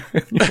Mine.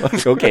 You're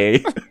like,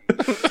 okay.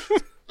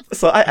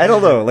 So I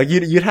don't know. Like,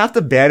 you'd have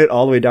to ban it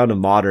all the way down to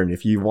modern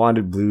if you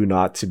wanted blue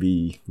not to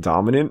be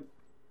dominant.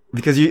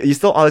 Because you're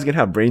still always going to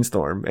have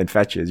Brainstorm and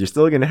fetches. You're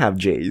still going to have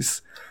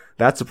Jace.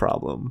 That's a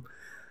problem.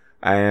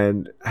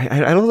 And I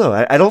don't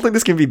know. I don't think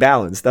this can be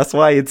balanced. That's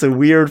why it's a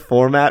weird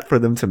format for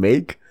them to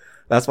make.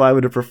 That's why I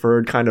would have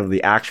preferred kind of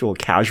the actual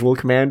casual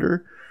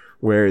commander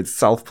where it's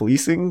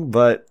self-policing.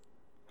 But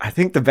I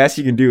think the best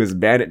you can do is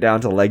ban it down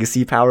to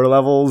legacy power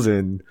levels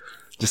and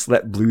just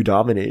let blue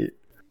dominate.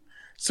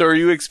 So are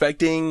you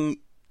expecting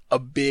a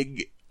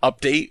big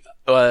update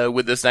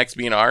with this next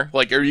BNR?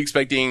 Like, are you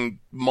expecting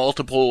many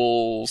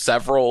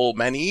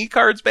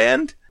cards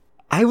banned?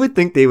 I would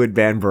think they would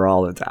ban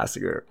Baral and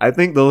Tasigur. I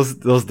think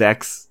those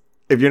decks,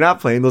 if you're not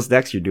playing those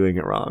decks, you're doing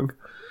it wrong.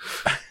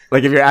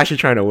 Like, if you're actually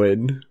trying to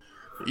win.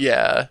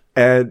 Yeah.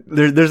 And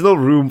there's no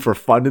room for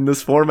fun in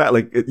this format.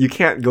 Like, you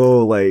can't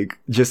go, like,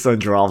 just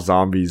draw off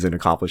zombies and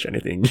accomplish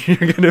anything.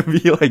 You're gonna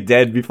be, like,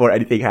 dead before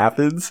anything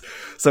happens.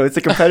 So it's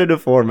a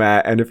competitive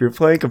format, and if you're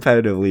playing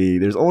competitively,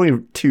 there's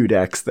only 2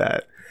 decks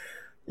that,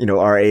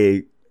 are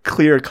a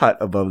clear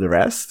cut above the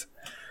rest.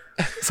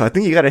 So I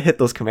think you gotta hit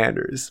those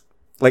commanders.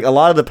 Like, a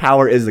lot of the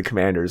power is the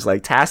commanders.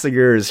 Like,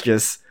 Tasigur is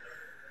just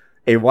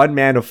a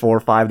 1-mana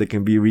 4/5 that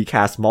can be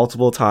recast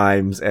multiple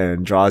times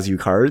and draws you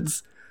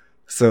cards.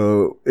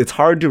 So it's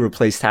hard to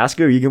replace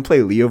Tasigur. You can play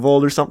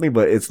Leovold or something,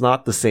 but it's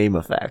not the same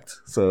effect.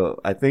 So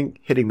I think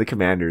hitting the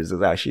commanders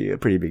is actually a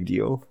pretty big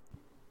deal.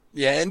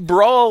 Yeah, and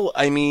Brawl,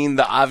 I mean,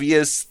 the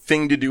obvious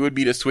thing to do would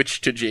be to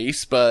switch to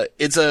Jace, but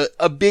it's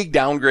a big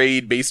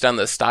downgrade based on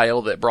the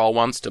style that Brawl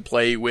wants to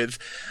play with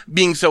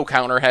being so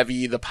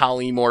counter-heavy. The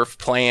polymorph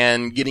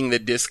plan, getting the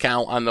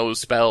discount on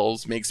those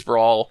spells makes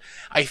Brawl,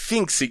 I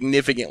think,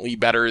 significantly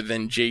better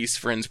than Jace,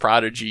 Friend's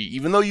Prodigy,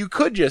 even though you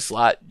could just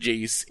slot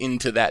Jace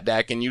into that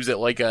deck and use it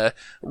like a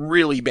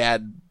really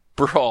bad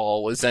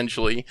Brawl,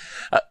 essentially.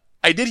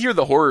 I did hear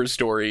the horror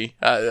story.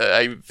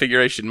 I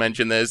figured I should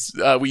mention this.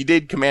 We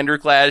did Commander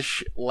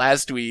Clash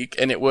last week,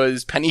 and it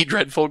was Penny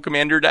Dreadful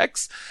Commander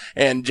decks,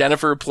 and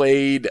Jennifer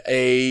played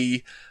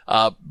a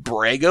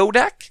Brago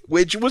deck,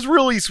 which was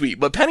really sweet.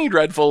 But Penny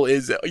Dreadful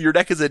is, your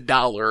deck is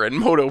 $1, and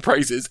Moto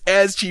price is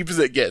as cheap as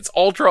it gets.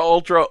 Ultra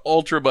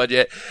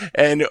budget.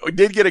 And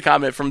did get a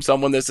comment from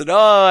someone that said, "Oh,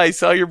 I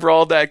saw your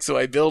Brawl deck, so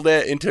I built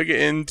it and took it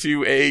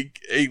into a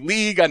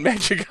league on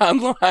Magic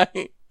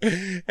Online."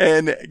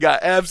 and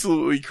got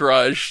absolutely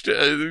crushed.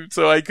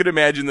 So I could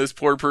imagine this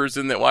poor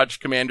person that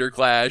watched Commander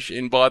Clash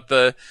and bought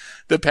the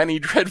Penny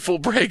Dreadful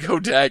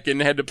Brago deck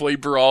and had to play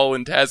Brawl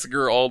and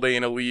Tasigur all day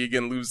in a league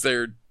and lose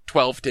their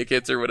 12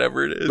 tickets or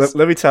whatever it is.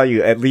 Let me tell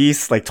you, at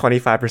least like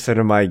 25%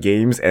 of my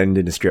games end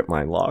in a strip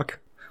mine lock.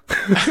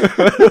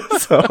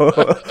 So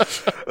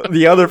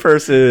the other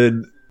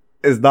person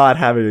is not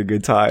having a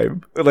good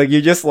time. Like,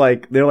 you just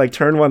like, they're like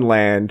turn 1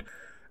 land,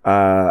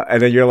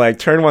 and then you're like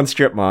turn 1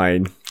 strip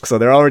mine, so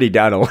they're already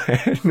down a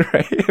land,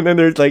 right? And then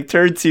there's like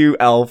turn 2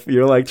 elf,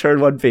 you're like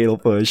turn 1 fatal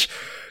push,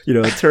 you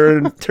know,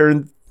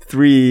 turn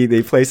 3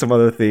 they play some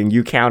other thing,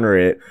 you counter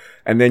it,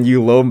 and then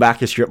you loan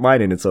back your strip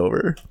mine and it's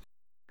over.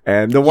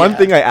 And the one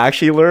thing I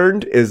actually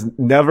learned is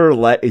never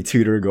let a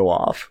tutor go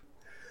off.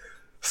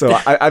 So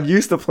I'm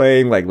used to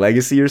playing like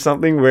Legacy or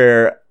something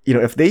where, you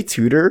know, if they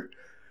tutor,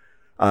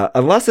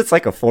 unless it's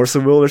like a Force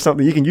of Will or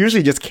something, you can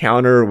usually just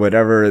counter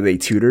whatever they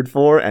tutored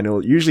for, and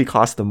it'll usually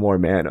cost them more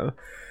mana.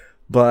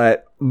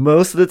 But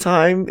most of the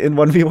time in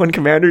 1v1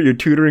 Commander, you're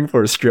tutoring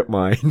for a strip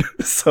mine.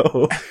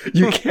 So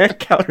you can't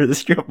counter the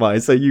strip mine.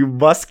 So you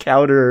must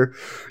counter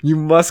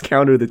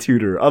the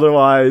tutor.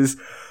 Otherwise,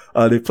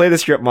 they play the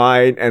strip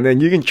mine, and then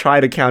you can try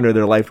to counter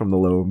their Life from the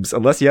Loams.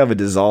 Unless you have a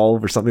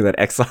dissolve or something that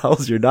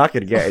exiles, you're not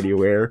going to get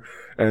anywhere.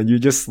 And you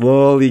just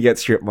slowly get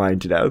strip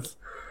mined to death.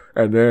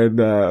 And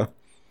then,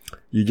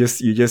 you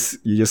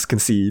just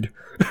concede.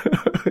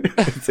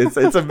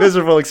 It's a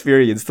miserable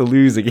experience to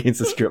lose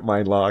against a strip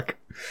mine lock.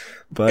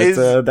 But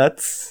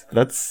that's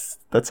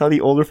how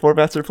the older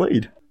formats are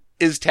played.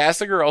 Is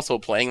Tasigur also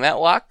playing that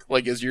lock?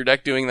 Like, is your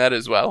deck doing that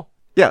as well?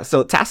 Yeah,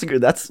 so Tasigur,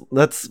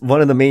 that's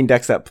one of the main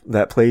decks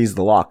that plays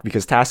the lock,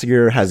 because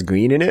Tasigur has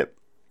green in it,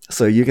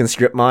 so you can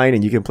strip mine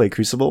and you can play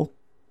Crucible,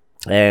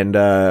 and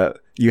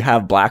you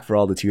have black for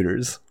all the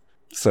tutors.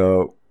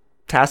 So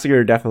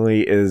Tasigur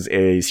definitely is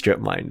a strip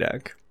mine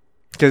deck.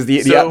 Because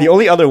the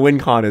only other win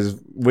con is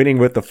winning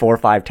with the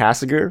 4/5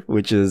 Tasigur,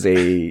 which is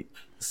a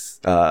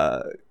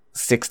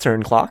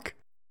 6-turn clock.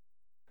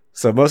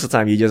 So most of the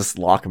time you just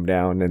lock them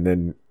down and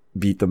then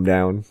beat them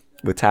down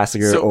with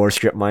Tasigur or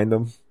strip mine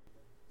them.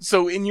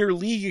 So in your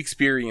league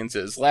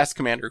experiences, last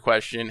Commander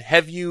question,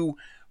 have you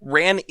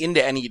ran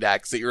into any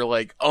decks that you're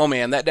like, oh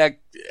man, that deck,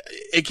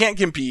 it can't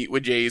compete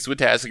with Jace, with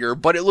Tasigur,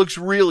 but it looks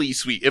really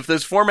sweet. If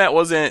this format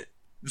wasn't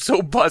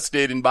so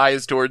busted and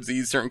biased towards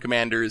these certain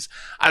commanders,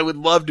 I would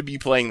love to be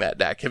playing that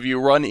deck. Have you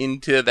run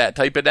into that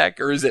type of deck,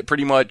 or is it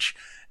pretty much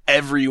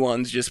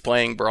everyone's just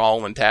playing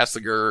Brawl and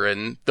Tasigur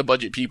and the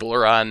budget people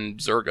are on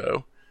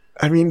Zergo?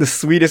 I mean, the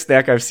sweetest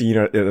deck I've seen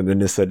are the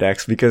Nissa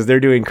decks, because they're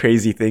doing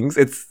crazy things.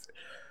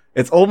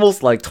 It's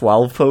almost like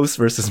 12 posts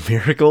versus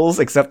Miracles,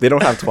 except they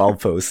don't have 12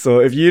 posts. So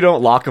if you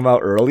don't lock them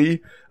out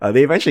early,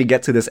 they eventually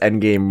get to this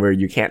end game where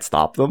you can't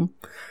stop them.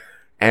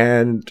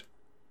 And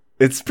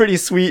it's pretty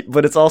sweet,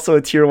 but it's also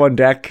a tier 1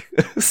 deck.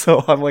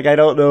 So I'm like, I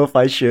don't know if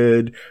I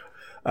should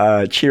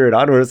cheer it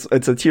on, or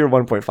it's a tier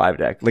 1.5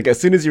 deck. Like, as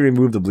soon as you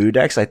remove the blue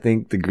decks, I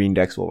think the green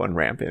decks will run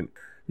rampant,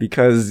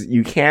 because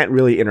you can't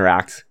really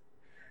interact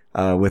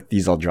with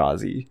these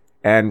Eldrazi.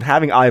 And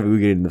having Eye of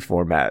Ugin in the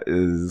format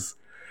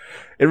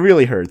it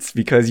really hurts,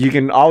 because you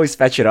can always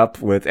fetch it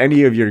up with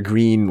any of your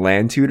green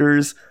land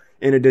tutors,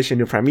 in addition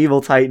to Primeval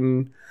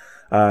Titan,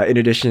 in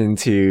addition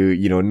to,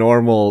 you know,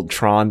 normal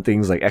Tron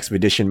things like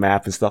Expedition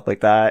Map and stuff like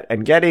that,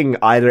 and getting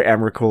either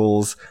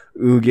Emrakul's,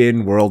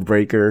 Ugin, World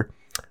Breaker,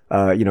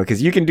 you know,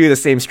 because you can do the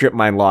same strip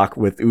mine lock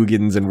with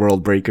Ugins and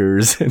World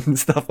Breakers and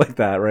stuff like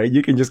that, right?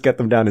 You can just get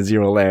them down to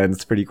 0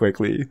 lands pretty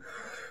quickly.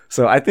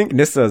 So I think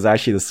Nissa is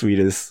actually the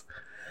sweetest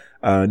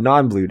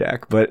non-blue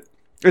deck, but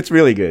it's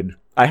really good.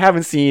 I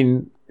haven't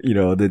seen, you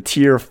know, the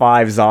tier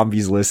 5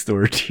 zombies list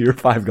or tier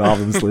 5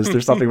 goblins list or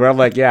something where I'm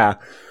like, yeah,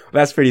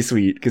 that's pretty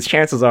sweet, because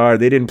chances are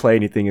they didn't play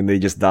anything and they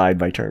just died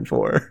by turn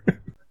 4.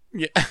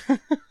 Yeah.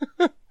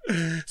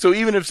 So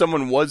even if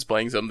someone was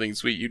playing something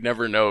sweet, you'd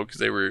never know because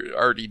they were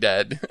already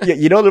dead. Yeah,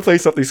 you know they're playing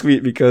something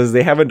sweet because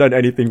they haven't done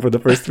anything for the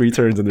first 3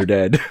 turns and they're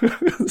dead.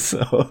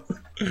 So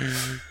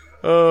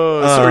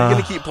are you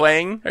going to keep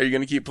playing? Are you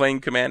going to keep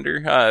playing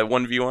Commander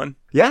 1v1?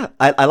 Yeah,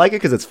 I like it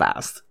because it's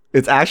fast.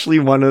 It's actually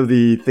one of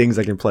the things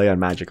I can play on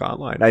Magic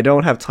Online. I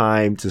don't have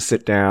time to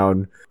sit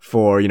down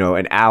for, you know,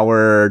 an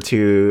hour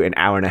to an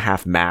hour and a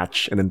half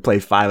match and then play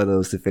 5 of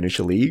those to finish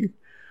a league.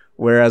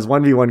 Whereas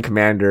 1v1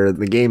 Commander,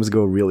 the games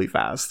go really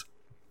fast.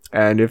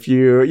 And if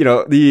you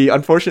know, the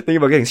unfortunate thing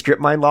about getting strip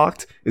mine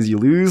locked is you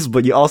lose,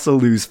 but you also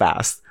lose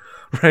fast,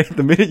 right?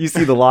 The minute you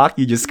see the lock,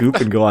 you just scoop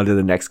and go on to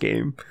the next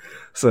game.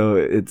 So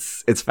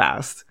it's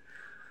fast.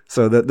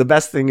 So the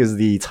best thing is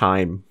the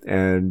time,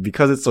 and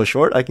because it's so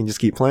short, I can just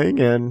keep playing,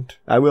 and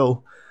I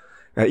will.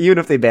 Even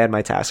if they ban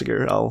my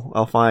Tasigur,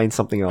 I'll find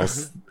something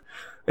else.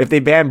 If they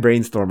ban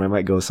Brainstorm, I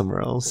might go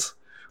somewhere else.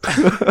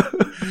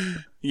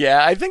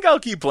 Yeah, I think I'll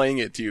keep playing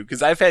it too,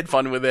 because I've had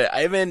fun with it.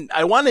 I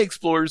want to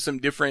explore some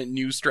different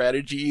new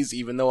strategies,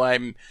 even though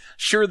I'm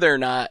sure they're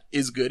not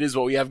as good as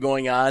what we have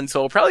going on.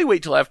 So I'll probably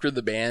wait till after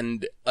the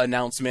band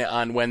announcement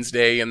on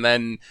Wednesday and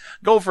then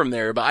go from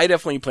there. But I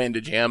definitely plan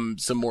to jam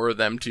some more of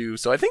them too.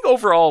 So I think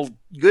overall,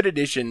 good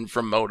addition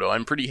from Moto.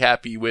 I'm pretty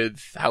happy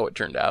with how it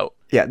turned out.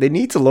 Yeah, they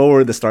need to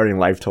lower the starting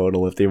life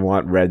total if they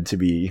want red to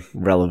be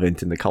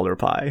relevant in the color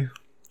pie.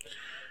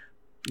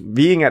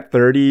 Being at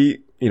 30,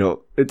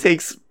 it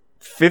takes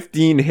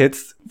 15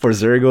 hits for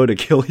Zergo to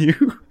kill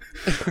you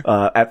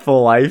at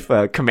full life.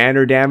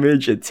 Commander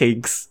damage, it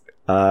takes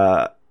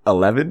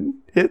 11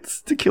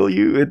 hits to kill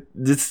you.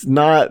 It's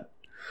a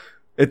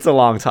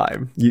long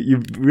time.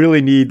 You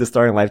really need the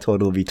starting life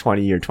total to be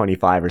 20 or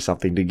 25 or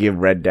something to give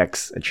red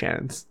decks a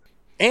chance.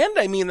 And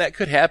I mean, that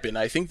could happen.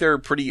 I think they're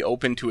pretty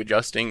open to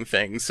adjusting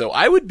things. So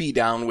I would be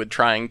down with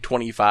trying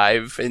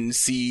 25 and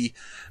see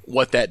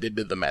what that did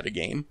to the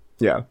metagame.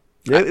 Yeah.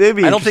 It'd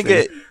be I don't think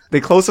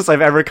the closest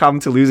I've ever come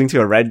to losing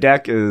to a red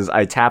deck is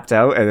I tapped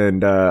out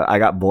and I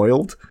got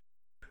boiled.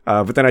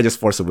 But then I just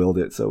force willed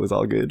it, so it was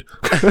all good.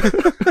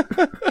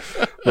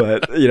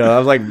 But, I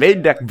was like,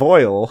 main deck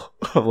boil.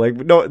 I'm like,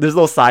 no, there's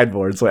no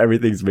sideboard, so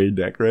everything's main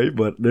deck, right?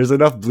 But there's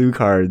enough blue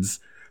cards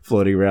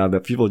floating around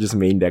that people just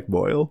main deck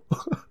boil.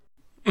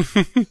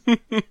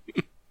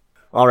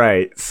 All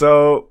right,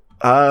 so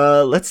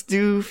let's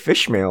do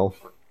fish mail.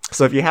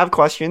 So if you have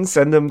questions,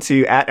 send them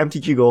to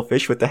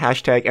 @MTGGoldfish with the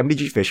hashtag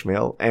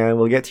MTGFishmail, and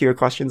we'll get to your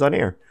questions on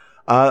air.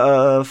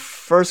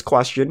 First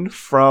question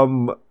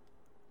from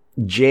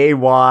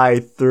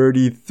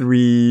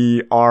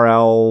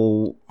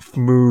JY33RL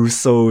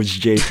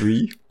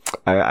FMUSOJ3.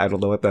 I don't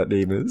know what that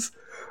name is.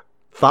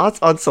 Thoughts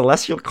on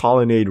Celestial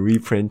Colonnade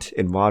reprint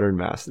in Modern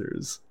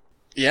Masters?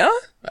 Yeah,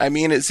 I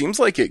mean, it seems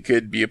like it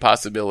could be a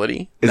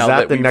possibility. Is now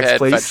that the we've next had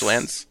place fetch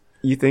lands.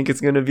 You think it's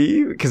gonna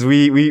be? Because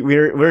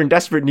we're in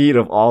desperate need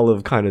of all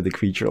of kind of the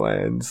creature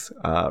lands.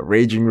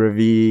 Raging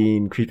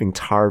Ravine, Creeping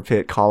Tar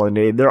Pit,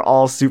 Colonnade. They're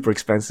all super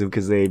expensive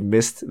because they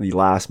missed the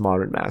last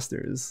Modern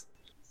Masters.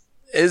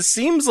 It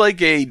seems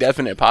like a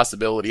definite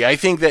possibility. I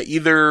think that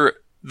either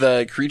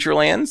the creature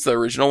lands, the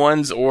original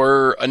ones,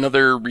 or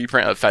another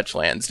reprint of fetch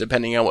lands,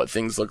 depending on what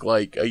things look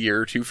like a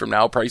year or two from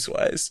now,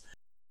 price-wise.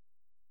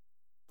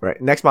 Right.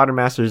 Next Modern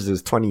Masters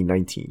is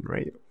 2019,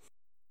 right?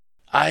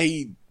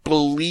 I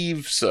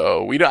believe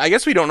so. I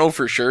guess we don't know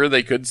for sure.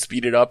 They could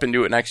speed it up and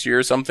do it next year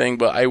or something,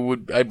 but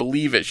I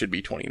believe it should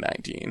be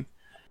 2019.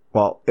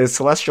 Well, is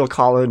Celestial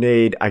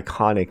Colonnade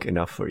iconic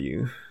enough for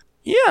you?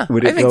 Yeah,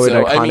 Would it go in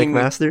Iconic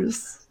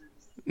Masters?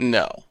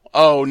 No.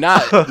 Oh, no.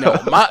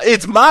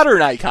 It's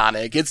modern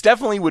iconic. It's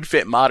definitely would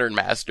fit Modern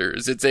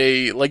Masters. It's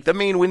the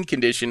main win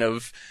condition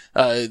of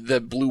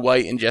the blue,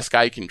 white, and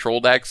Jeskai control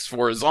decks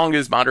for as long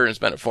as Modern has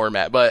been a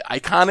format. But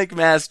Iconic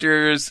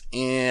Masters,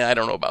 I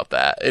don't know about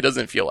that. It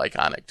doesn't feel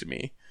iconic to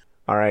me.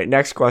 All right,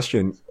 next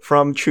question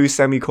from True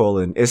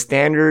Semicolon. Is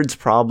Standard's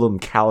problem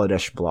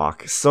Kaladesh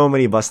block? So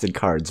many busted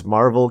cards.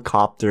 Marvel,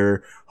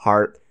 Copter,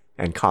 Heart,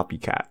 and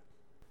Copycat.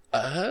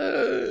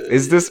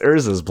 Is this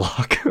Urza's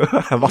block?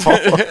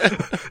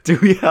 Do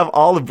we have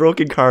all the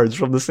broken cards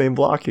from the same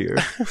block here?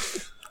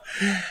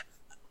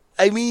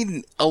 I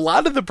mean, a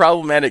lot of the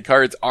problematic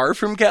cards are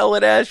from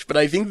Kaladesh, but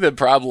I think the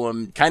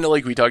problem, kind of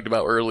like we talked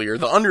about earlier,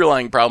 the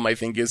underlying problem, I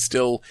think, is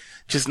still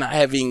just not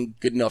having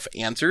good enough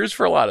answers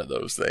for a lot of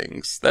those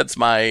things. That's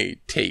my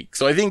take.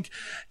 So I think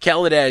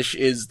Kaladesh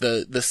is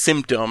the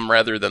symptom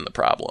rather than the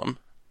problem.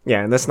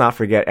 Yeah, and let's not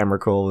forget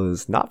Emrakul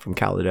is not from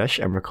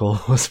Kaladesh.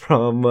 Emrakul was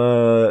from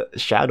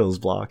Shadow's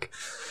block.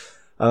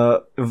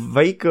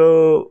 Vague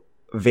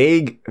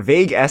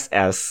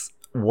SS,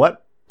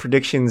 what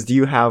predictions do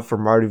you have for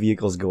Mardu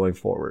vehicles going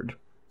forward?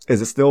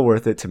 Is it still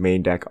worth it to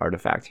main deck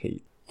Artifact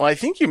Hate? Well, I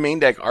think you main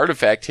deck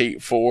Artifact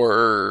Hate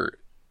for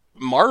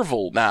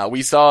Marvel now.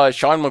 We saw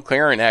Sean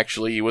McLaren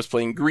actually was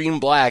playing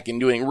green-black and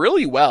doing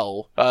really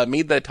well.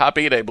 Made the top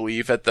 8, I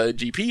believe, at the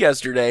GP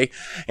yesterday.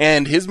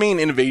 And his main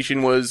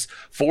innovation was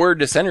 4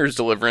 Dissenter's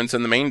Deliverance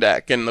in the main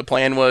deck. And the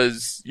plan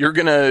was, you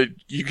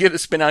get a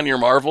spin on your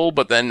Marvel,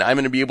 but then I'm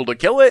going to be able to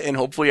kill it, and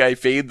hopefully I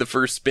fade the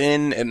first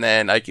spin, and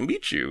then I can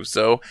beat you.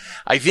 So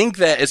I think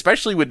that,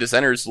 especially with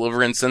Dissenter's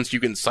Deliverance, since you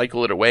can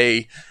cycle it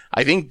away,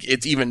 I think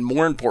it's even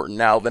more important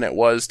now than it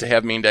was to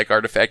have main deck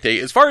Artifact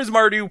 8. As far as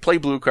Mardu, play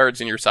blue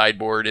cards in your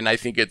sideboard, and I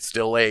think it's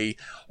still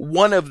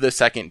one of the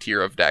second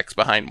tier of decks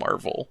behind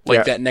Marvel,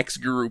 that next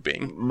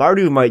grouping.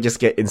 Mardu might just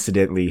get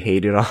incidentally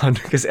hated on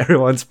because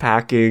everyone's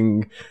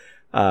packing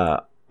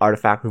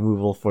artifact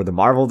removal for the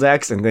Marvel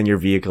decks, and then your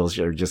vehicles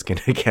are just going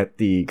to get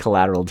the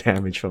collateral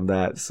damage from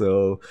that.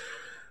 So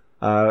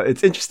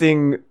it's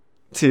interesting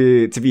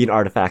to be an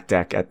artifact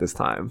deck at this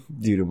time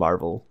due to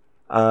Marvel.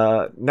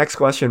 Next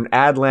question,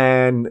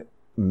 Adlan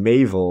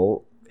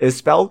Mavel. Is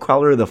Spell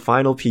Queller the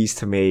final piece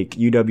to make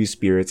UW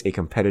Spirits a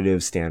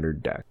competitive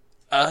standard deck?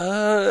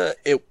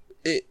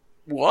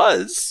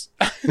 was.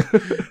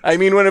 I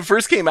mean, when it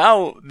first came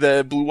out,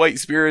 the Blue-White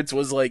Spirits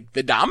was like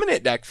the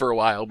dominant deck for a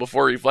while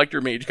before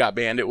Reflector Mage got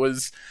banned. It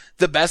was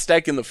the best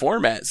deck in the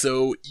format.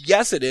 So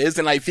yes, it is.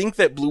 And I think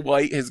that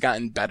Blue-White has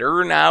gotten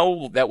better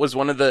now. That was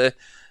one of the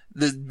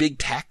big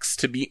techs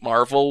to beat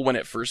Marvel when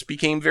it first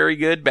became very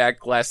good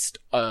back last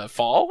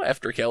fall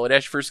after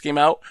Kaladesh first came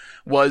out,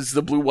 was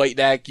the Blue-White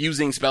deck.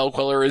 Using Spell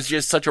Queller is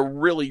just such a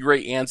really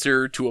great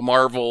answer to a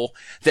Marvel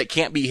that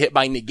can't be hit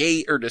by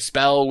Negate or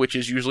Dispel, which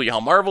is usually how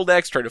Marvel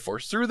decks try to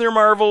force through their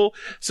Marvel.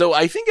 So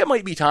I think it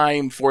might be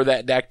time for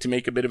that deck to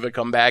make a bit of a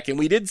comeback, and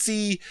we did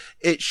see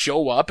it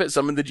show up at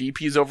some of the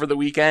GPs over the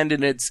weekend,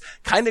 and it's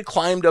kind of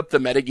climbed up the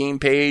metagame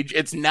page.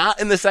 It's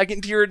not in the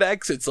second tier of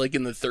decks, it's like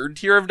in the third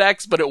tier of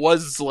decks, but it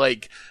was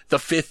like the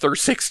fifth or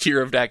sixth tier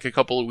of deck a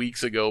couple of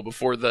weeks ago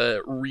before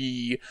the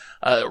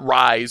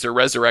rise or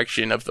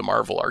resurrection of the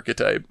Marvel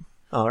archetype.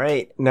 All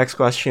right, next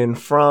question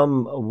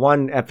from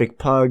One Epic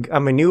Pug.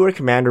 I'm a newer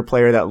commander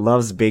player that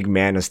loves big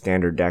mana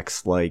standard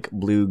decks like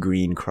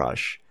Blue-Green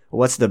Crush.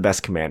 What's the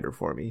best commander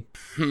for me?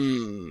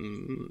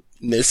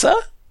 Nissa?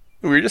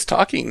 We were just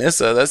talking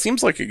Nissa. That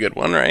seems like a good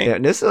one, right? Yeah,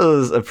 Nissa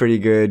is a pretty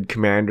good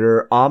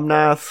commander.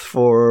 Omnath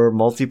for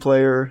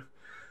multiplayer.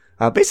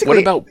 Basically,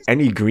 what about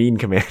any green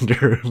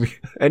commander?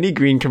 Any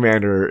green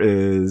commander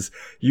is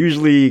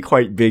usually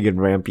quite big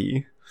and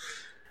rampy.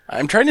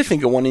 I'm trying to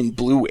think of one in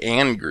blue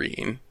and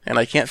green, and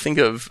I can't think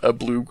of a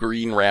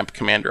blue-green ramp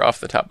commander off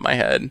the top of my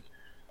head.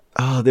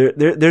 Oh,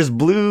 there's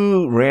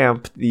blue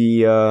ramp,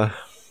 the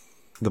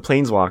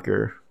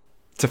Planeswalker.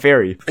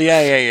 Teferi.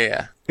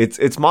 Yeah.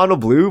 It's mono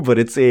blue, but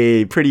it's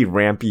a pretty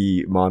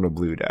rampy mono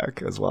blue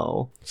deck as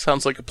well.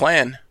 Sounds like a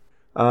plan.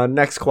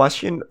 Next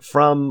question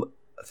from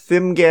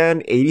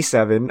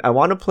Thimgan87. I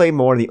want to play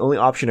more, and the only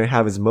option I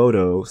have is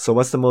Moto. So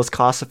what's the most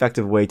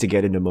cost-effective way to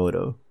get into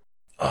Moto?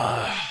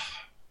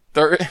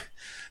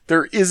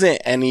 There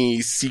isn't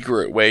any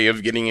secret way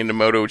of getting into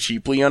Moto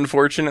cheaply,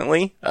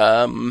 unfortunately.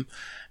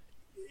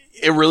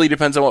 It really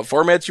depends on what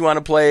formats you want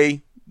to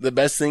play. The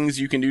best things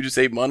you can do to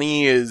save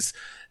money is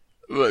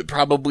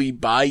probably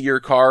buy your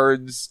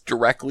cards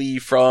directly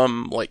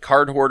from like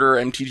Card Hoarder,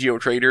 MTGO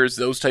Traders,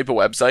 those type of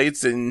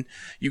websites, and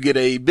you get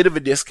a bit of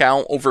a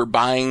discount over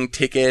buying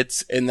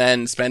tickets and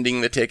then spending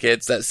the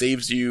tickets. That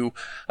saves you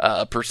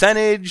a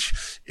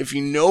percentage. If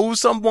you know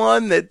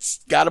someone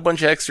that's got a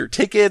bunch of extra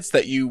tickets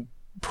that you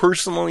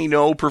personally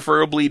know,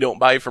 preferably don't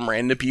buy from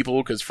random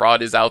people because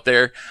fraud is out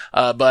there,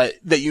 but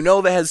that you know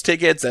that has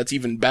tickets, that's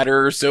even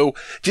better. So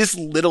just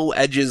little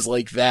edges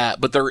like that,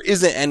 but there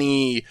isn't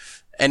any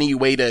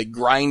way to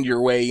grind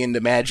your way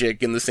into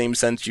Magic in the same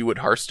sense you would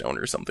Hearthstone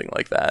or something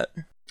like that.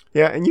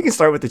 Yeah, and you can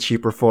start with the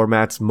cheaper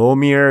formats.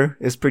 Momir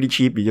is pretty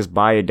cheap. You just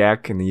buy a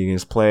deck and then you can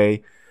just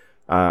play.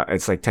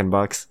 It's like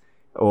 $10.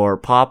 Or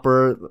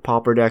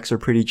Pauper decks are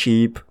pretty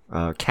cheap.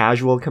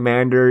 Casual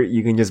Commander,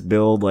 you can just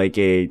build like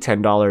a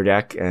 $10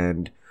 deck,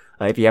 and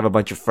if you have a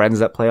bunch of friends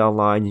that play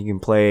online, you can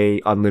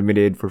play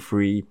unlimited for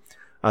free.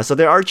 So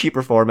there are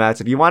cheaper formats.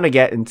 If you want to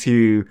get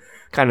into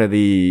kind of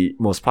the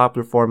most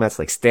popular formats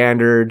like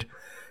Standard,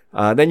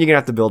 then you're gonna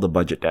have to build a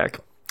budget deck,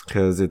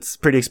 because it's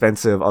pretty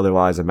expensive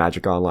otherwise on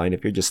Magic Online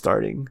if you're just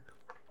starting.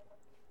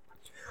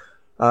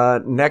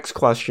 Next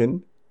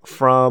question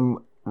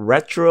from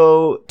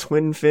Retro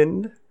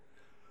Twinfin.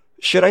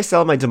 Should I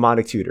sell my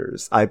Demonic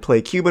Tutors? I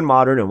play Cube and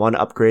Modern and want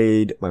to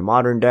upgrade my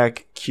Modern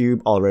deck.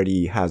 Cube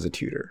already has a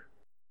tutor.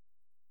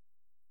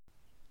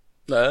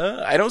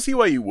 I don't see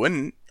why you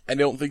wouldn't. I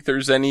don't think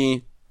there's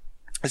any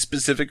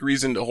specific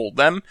reason to hold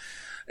them,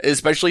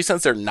 especially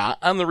since they're not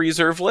on the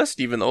reserve list,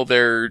 even though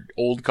they're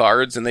old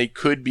cards and they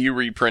could be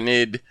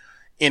reprinted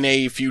in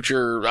a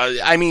future.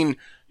 I mean,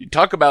 you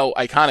talk about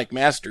iconic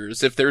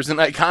masters. If there's an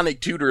iconic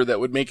tutor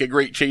that would make a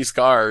great chase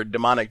card,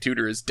 Demonic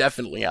Tutor is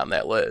definitely on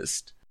that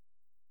list.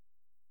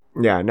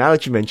 Yeah, now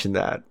that you mentioned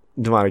that,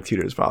 Demonic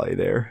Tutor is probably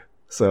there.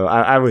 So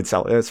I would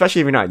sell it,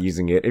 especially if you're not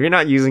using it. If you're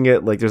not using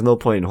it, like, there's no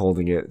point in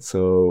holding it.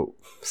 So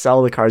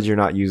sell the cards you're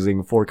not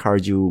using for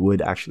cards you would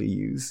actually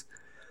use.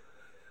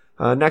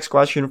 Next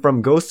question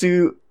from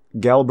Gosu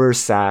Gelber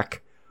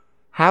Sack.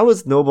 How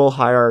is Noble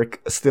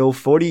Hierarch still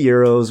 40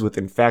 euros with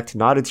Infect,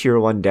 not a tier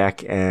 1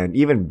 deck, and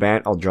even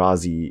Bant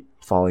Eldrazi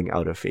falling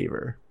out of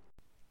favor?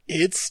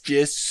 It's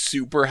just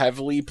super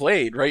heavily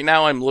played. Right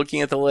now I'm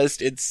looking at the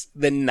list. It's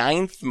the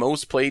 9th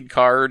most played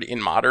card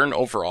in Modern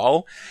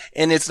overall.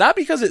 And it's not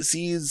because it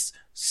sees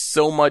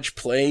so much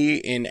play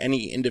in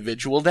any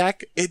individual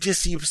deck. It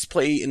just sees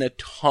play in a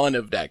ton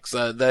of decks.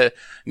 The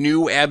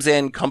new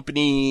Abzan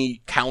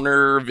Company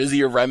counter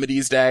Vizier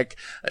Remedies deck,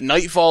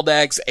 Nightfall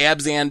decks,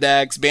 Abzan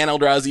decks, Ban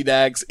Eldrazi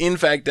decks,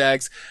 Infect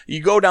decks.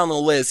 You go down the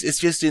list, it's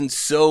just in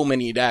so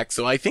many decks.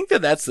 So I think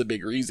that that's the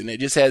big reason. It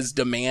just has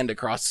demand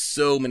across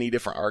so many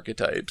different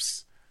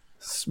archetypes.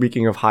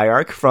 Speaking of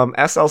Hierarch, from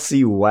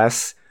SLC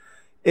West,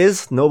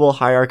 is Noble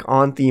Hierarch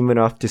on theme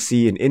enough to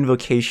see an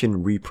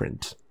Invocation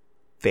reprint?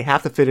 They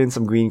have to fit in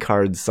some green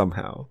cards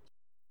somehow.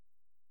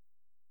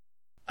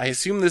 I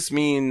assume this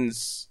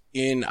means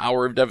in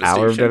Hour of Devastation.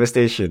 Hour of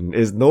Devastation.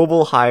 Is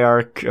Noble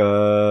Hierarch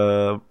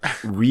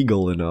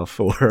regal enough,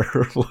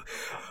 or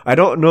I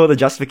don't know the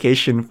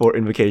justification for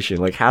invocation.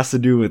 Like, has to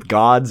do with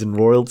gods and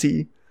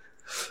royalty.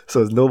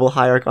 So it's noble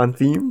hierarch on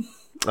theme.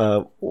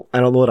 I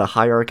don't know what a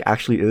hierarch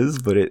actually is,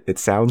 but it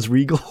sounds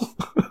regal.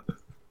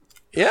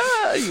 Yeah,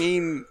 I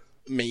mean,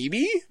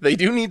 maybe they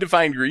do need to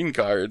find green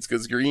cards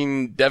because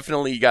green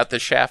definitely got the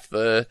shaft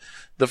the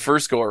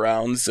first go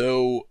around.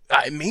 So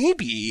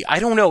maybe, I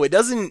don't know. It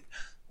doesn't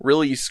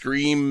really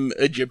scream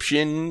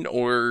Egyptian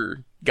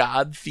or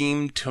god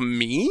theme to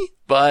me,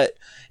 but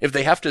if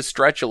they have to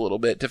stretch a little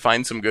bit to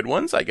find some good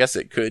ones, I guess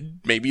it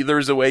could. Maybe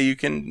there's a way you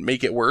can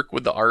make it work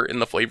with the art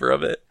and the flavor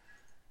of it.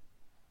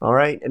 All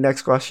right,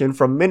 next question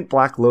from Mint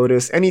Black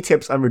Lotus. Any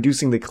tips on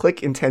reducing the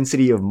click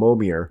intensity of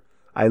Momir?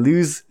 I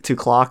lose to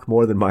clock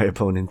more than my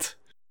opponent.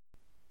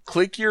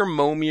 Click your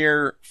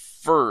Momir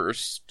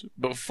first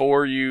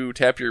before you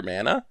tap your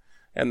mana,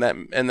 and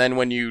then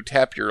when you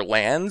tap your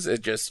lands,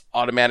 it just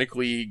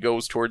automatically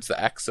goes towards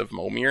the X of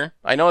Momir.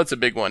 I know it's a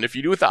big one. If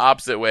you do it the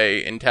opposite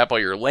way and tap all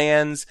your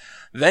lands,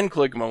 then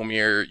click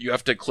Momir, you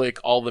have to click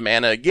all the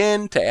mana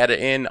again to add it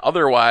in.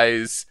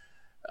 Otherwise,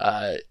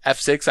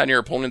 F6 on your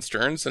opponent's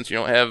turn, since you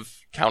don't have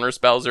counter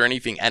spells or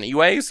anything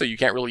anyway, so you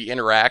can't really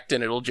interact,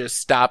 and it'll just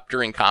stop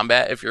during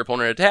combat if your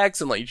opponent attacks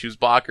and let you choose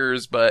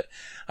blockers. But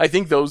I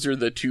think those are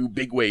the two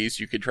big ways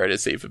you could try to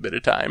save a bit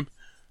of time.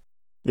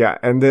 Yeah,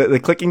 and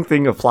the clicking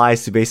thing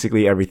applies to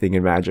basically everything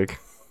in Magic.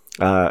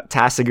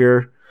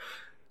 Tasigur,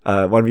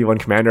 1v1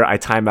 commander, I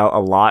time out a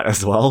lot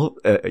as well.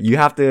 You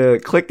have to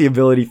click the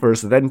ability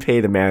first, then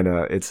pay the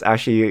mana. It's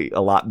actually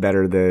a lot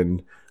better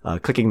than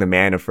clicking the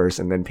mana first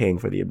and then paying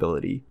for the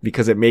ability,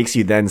 because it makes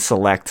you then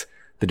select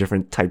the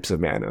different types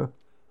of mana.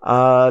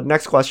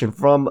 Next question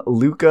from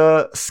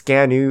Luca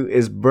Scanu.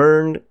 Is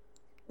Burn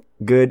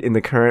good in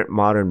the current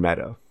modern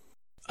meta?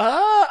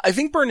 I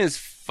think Burn is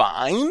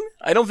fine.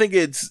 I don't think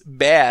it's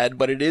bad,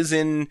 but it is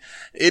in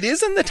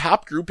the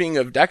top grouping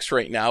of decks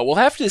right now. We'll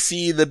have to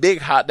see. The big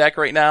hot deck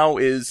right now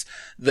is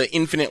the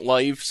Infinite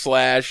Life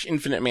 /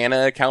 Infinite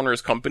Mana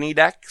Counters Company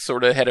deck.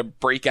 Sort of had a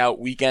breakout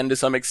weekend to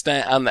some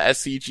extent on the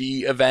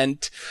SCG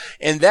event,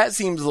 and that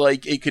seems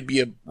like it could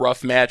be a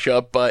rough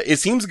matchup, but it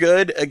seems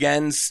good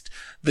against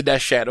the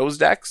Death Shadows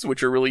decks,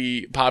 which are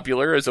really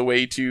popular as a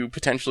way to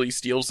potentially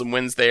steal some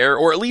wins there,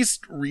 or at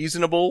least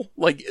reasonable.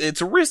 Like,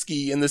 it's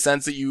risky in the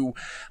sense that you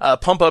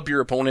pump up your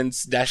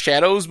opponent's Death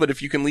Shadows, but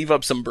if you can leave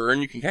up some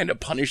burn, you can kind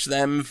of punish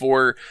them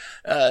for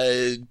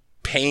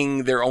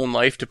paying their own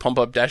life to pump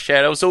up Death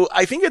Shadow. So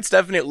I think it's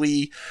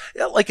definitely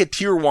like a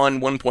tier 1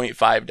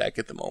 1.5 deck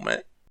at the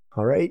moment.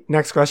 All right,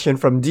 next question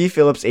from D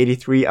Phillips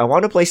 83. I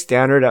want to play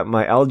standard at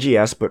my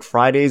LGS, but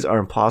Fridays are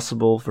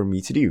impossible for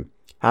me to do.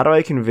 How do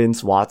I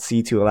convince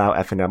WotC to allow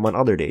FNM on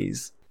other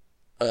days?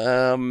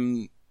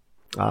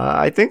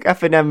 I think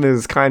FNM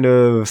is kind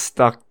of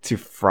stuck to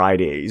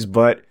Fridays,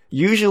 but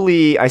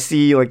usually I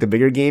see like the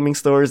bigger gaming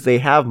stores, they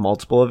have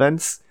multiple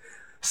events.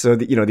 So,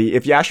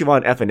 if you actually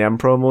want FNM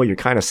promo, you're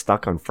kind of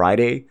stuck on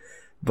Friday,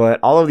 but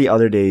all of the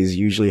other days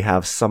usually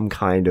have some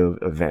kind of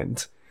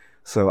event.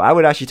 So I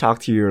would actually talk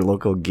to your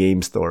local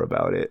game store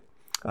about it,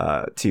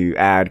 to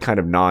add kind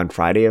of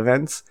non-Friday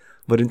events.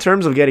 But in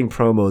terms of getting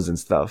promos and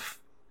stuff,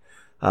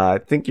 I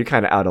think you're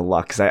kind of out of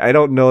luck, because I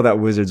don't know that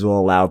Wizards will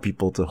allow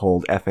people to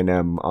hold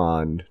FNM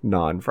on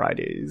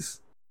non-Fridays.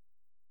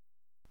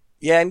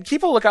 Yeah, and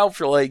keep a lookout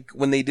for, like,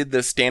 when they did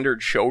the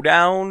Standard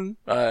Showdown.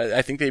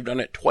 I think they've done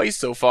it twice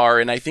so far,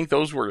 and I think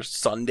those were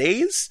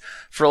Sundays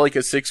for, like, a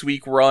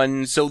 6-week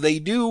run. So they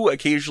do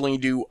occasionally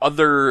do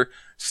other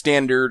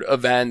Standard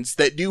events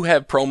that do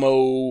have promo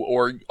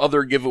or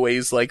other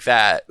giveaways like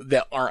that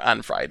aren't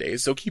on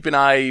Fridays. So keep an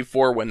eye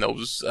for when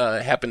those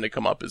happen to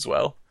come up as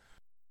well.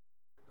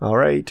 All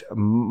right,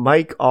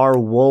 Mike R.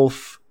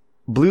 Wolf.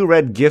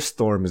 Blue-Red Gift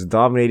Storm is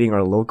dominating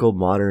our local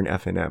modern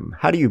FNM.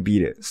 How do you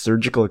beat it?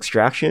 Surgical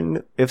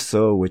Extraction? If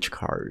so, which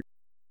card?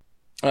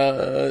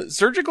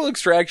 Surgical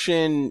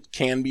Extraction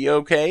can be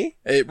okay.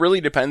 It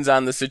really depends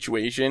on the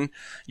situation.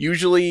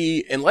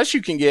 Usually, unless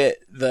you can get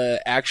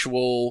the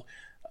actual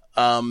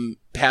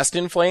Past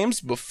in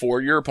Flames before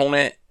your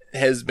opponent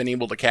has been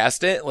able to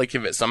cast it, like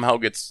if it somehow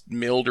gets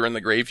milled or in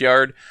the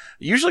graveyard,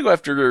 usually go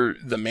after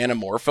the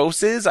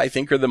Manamorphoses. I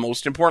think are the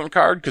most important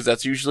card, because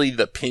that's usually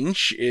the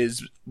pinch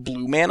is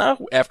blue mana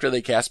after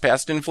they cast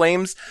Past in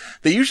Flames.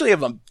 They usually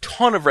have a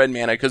ton of red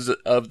mana because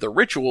of the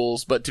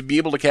rituals, but to be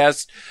able to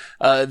cast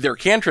their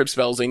cantrip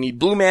spells, they need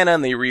blue mana,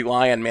 and they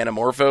rely on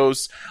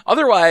Manamorphose.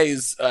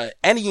 Otherwise,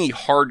 any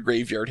hard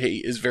graveyard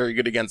hate is very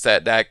good against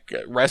that deck.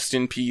 Rest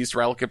in Peace,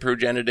 Relic of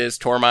Progenitus,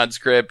 Tormod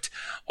Script.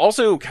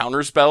 Also,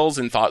 counter spells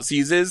and Thought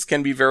Seizes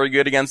can be very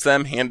good against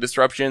them. Hand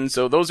Disruption.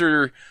 So those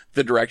are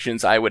the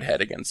directions I would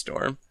head against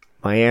Storm.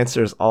 My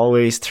answer is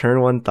always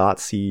turn 1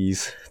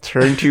 Thoughtseize,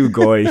 turn 2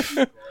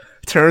 Goyf,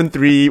 turn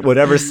 3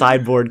 whatever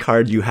sideboard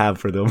card you have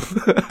for them.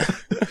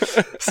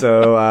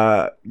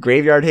 So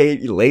graveyard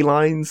hate, ley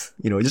lines,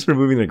 just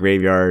removing the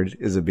graveyard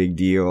is a big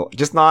deal.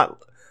 Just not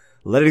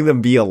letting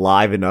them be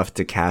alive enough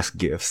to cast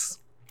gifts,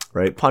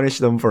 right? Punish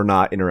them for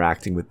not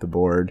interacting with the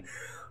board.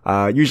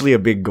 Usually a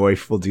big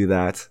Goyf will do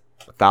that.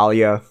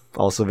 Thalia,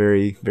 also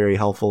very, very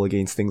helpful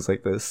against things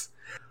like this.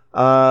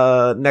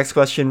 Next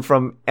question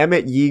from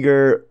Emmett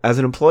Yeager. As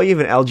an employee of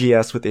an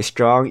LGS with a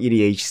strong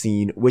EDH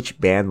scene, which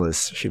ban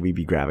list should we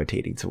be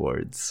gravitating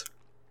towards?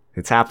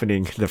 It's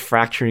happening. The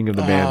fracturing of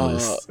the ban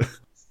list.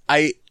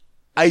 I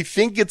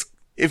think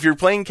if you're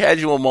playing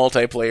casual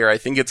multiplayer, I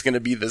think it's going to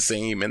be the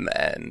same in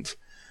the end.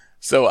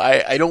 So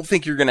I don't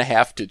think you're going to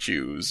have to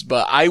choose,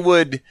 but I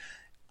would,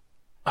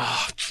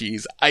 I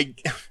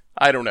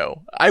don't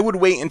know. I would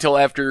wait until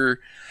after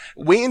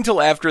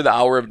the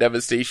Hour of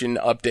Devastation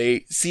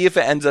update, see if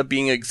it ends up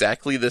being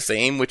exactly the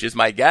same, which is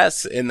my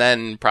guess, and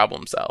then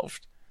problem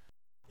solved.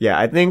 Yeah,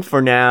 I think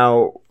for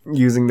now,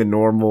 using the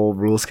normal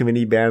rules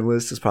committee ban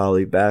list is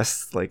probably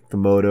best. Like, the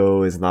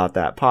Moto is not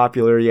that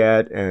popular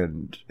yet,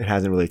 and it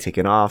hasn't really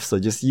taken off, so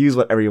just use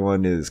what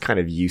everyone is kind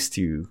of used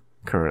to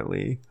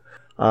currently.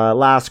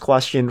 Last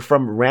question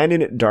from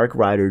Randon Dark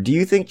Rider. Do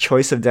you think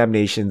Choice of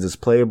Damnations is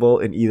playable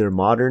in either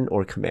Modern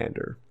or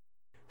Commander?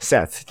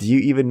 Seth, do you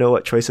even know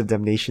what Choice of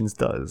Damnations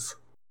does?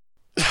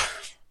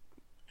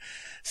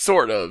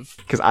 Sort of.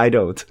 Because I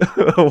don't.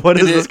 What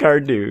does this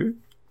card do?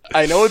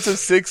 I know it's a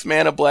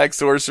 6-mana black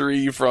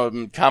sorcery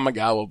from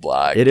Kamigawa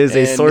block. It is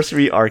a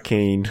sorcery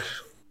arcane.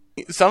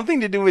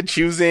 Something to do with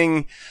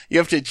choosing. You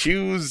have to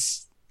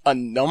choose a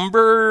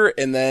number,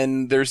 and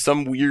then there's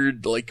some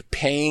weird, like,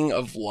 paying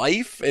of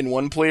life, and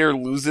one player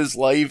loses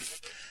life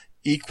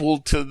equal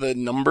to the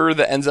number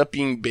that ends up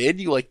being bid.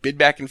 You, like, bid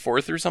back and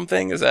forth or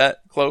something? Is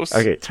that close?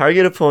 Okay,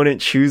 target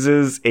opponent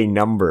chooses a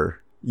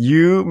number.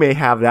 You may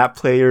have that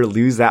player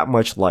lose that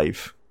much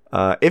life.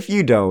 If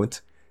you don't,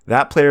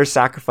 that player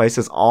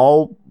sacrifices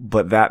all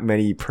but that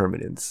many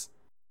permanents.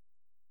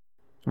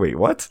 Wait,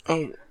 what?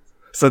 Oh.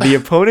 So the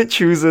opponent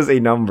chooses a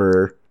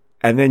number,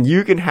 and then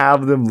you can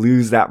have them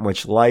lose that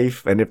much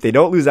life, and if they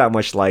don't lose that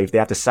much life, they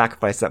have to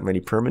sacrifice that many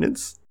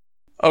permanents?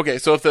 Okay,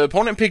 so if the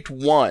opponent picked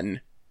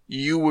 1,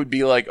 you would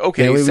be like,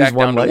 okay, sack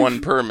down to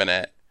 1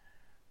 permanent.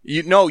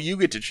 You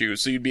get to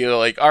choose. So you'd be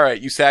like, all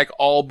right, you sack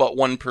all but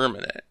 1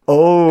 permanent.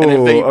 Oh, and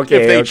if they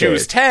okay.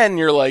 choose 10,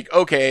 you're like,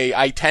 okay,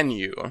 I 10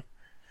 you.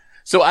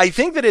 So I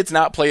think that it's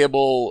not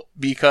playable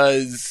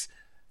because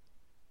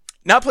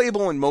not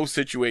playable in most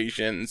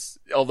situations,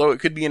 although it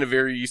could be in a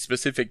very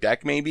specific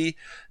deck maybe,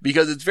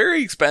 because it's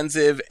very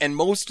expensive and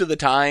most of the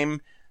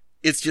time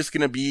it's just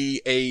going to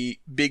be a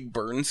big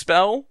burn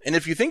spell. And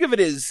if you think of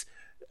it as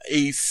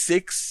a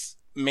 6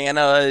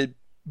 mana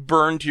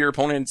burn to your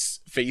opponent's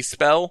face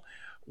spell,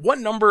 what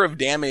number of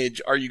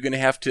damage are you going to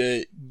have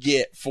to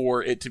get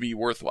for it to be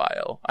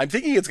worthwhile? I'm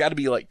thinking it's got to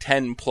be like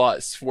 10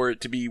 plus for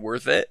it to be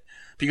worth it,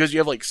 because you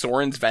have like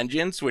Sorin's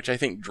Vengeance, which I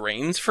think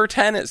drains for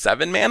 10 at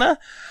 7 mana.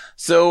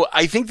 So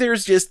I think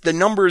there's just, the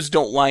numbers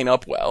don't line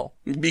up well,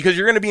 because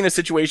you're going to be in a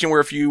situation where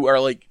if you are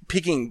like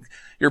picking,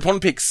 your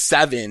opponent picks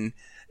 7,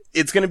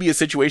 it's going to be a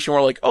situation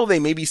where like, oh, they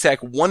maybe sack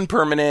 1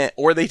 permanent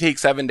or they take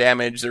 7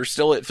 damage. They're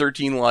still at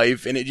 13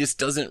 life and it just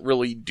doesn't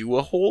really do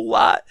a whole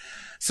lot.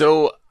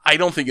 So I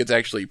don't think it's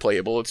actually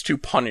playable. It's too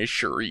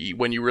punisher-y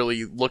when you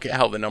really look at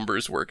how the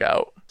numbers work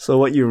out. So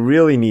what you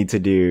really need to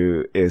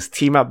do is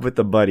team up with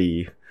a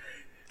buddy,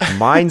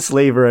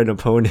 Mindslaver an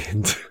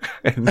opponent,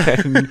 and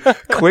then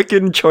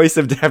quicken Choice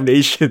of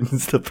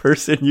Damnations the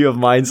person you have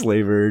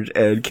Mindslavered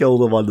and kill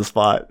them on the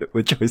spot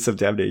with Choice of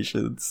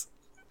Damnations.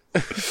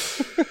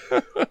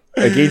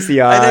 Against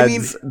the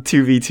odds,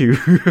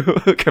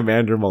 2v2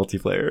 Commander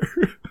multiplayer.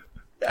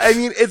 I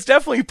mean, it's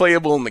definitely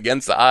playable in the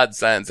against the odds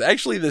sense.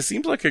 Actually, this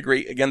seems like a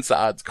great against the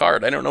odds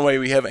card. I don't know why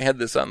we haven't had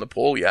this on the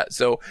poll yet.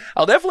 So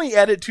I'll definitely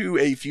add it to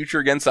a future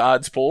against the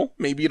odds poll.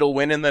 Maybe it'll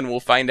win and then we'll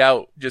find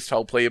out just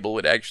how playable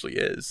it actually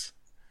is.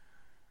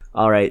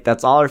 All right.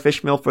 That's all our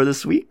fish mail for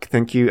this week.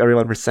 Thank you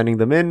everyone for sending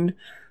them in.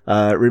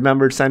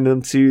 Remember to send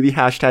them to the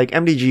hashtag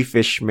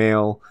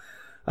MTGFishmail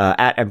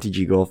at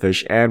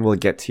MTGGoldfish and we'll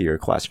get to your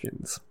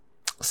questions.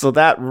 So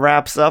that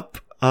wraps up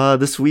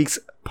this week's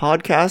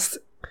podcast.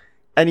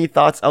 Any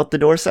thoughts out the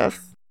door,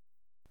 Seth?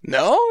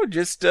 No,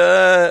 just,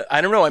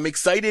 I don't know. I'm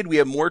excited. We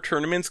have more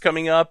tournaments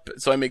coming up,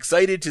 so I'm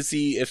excited to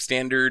see if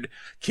Standard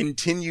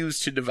continues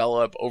to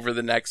develop over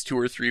the next 2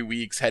 or 3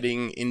 weeks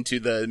heading into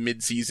the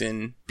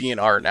mid-season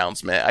BNR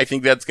announcement. I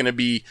think that's going to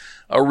be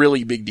a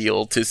really big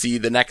deal to see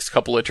the next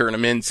couple of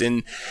tournaments,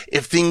 and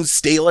if things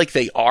stay like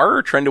they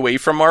are, trend away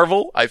from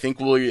Marvel, I think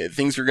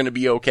things are going to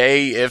be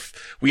okay.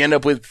 If we end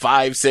up with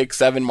 5, 6,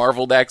 7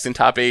 Marvel decks in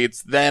top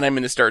 8s, then I'm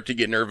going to start to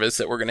get nervous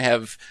that we're going to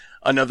have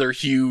another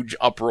huge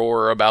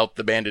uproar about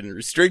the banned and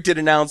restricted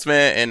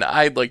announcement, and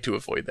I'd like to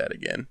avoid that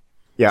again.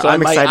 Yeah, so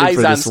I'm excited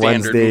for this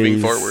Wednesday's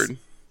moving forward.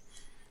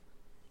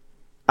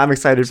 I'm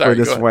excited for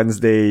this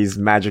Wednesday's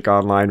Magic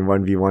Online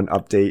 1v1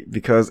 update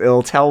because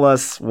it'll tell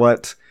us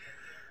what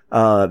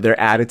their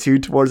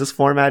attitude towards this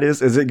format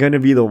is. Is it going to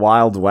be the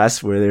Wild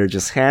West where they're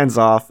just hands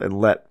off and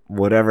let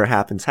whatever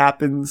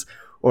happens,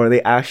 or are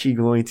they actually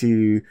going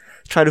to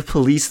try to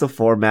police the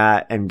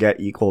format and get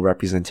equal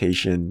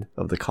representation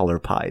of the color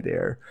pie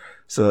there?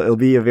 So it'll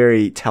be a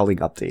very telling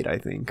update, I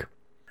think.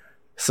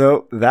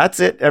 So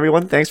that's it,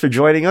 everyone. Thanks for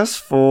joining us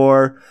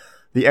for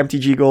the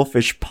MTG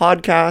Goldfish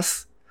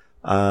podcast.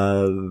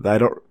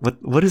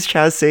 What does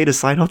Chaz say to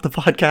sign off the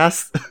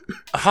podcast?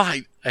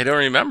 I don't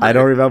remember. I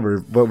don't remember,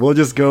 but we'll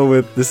just go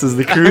with this is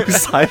the crew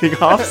signing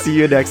off. See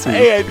you next week.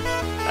 Hey,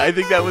 I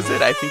think that was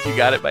it. I think you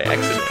got it by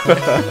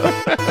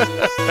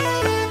accident.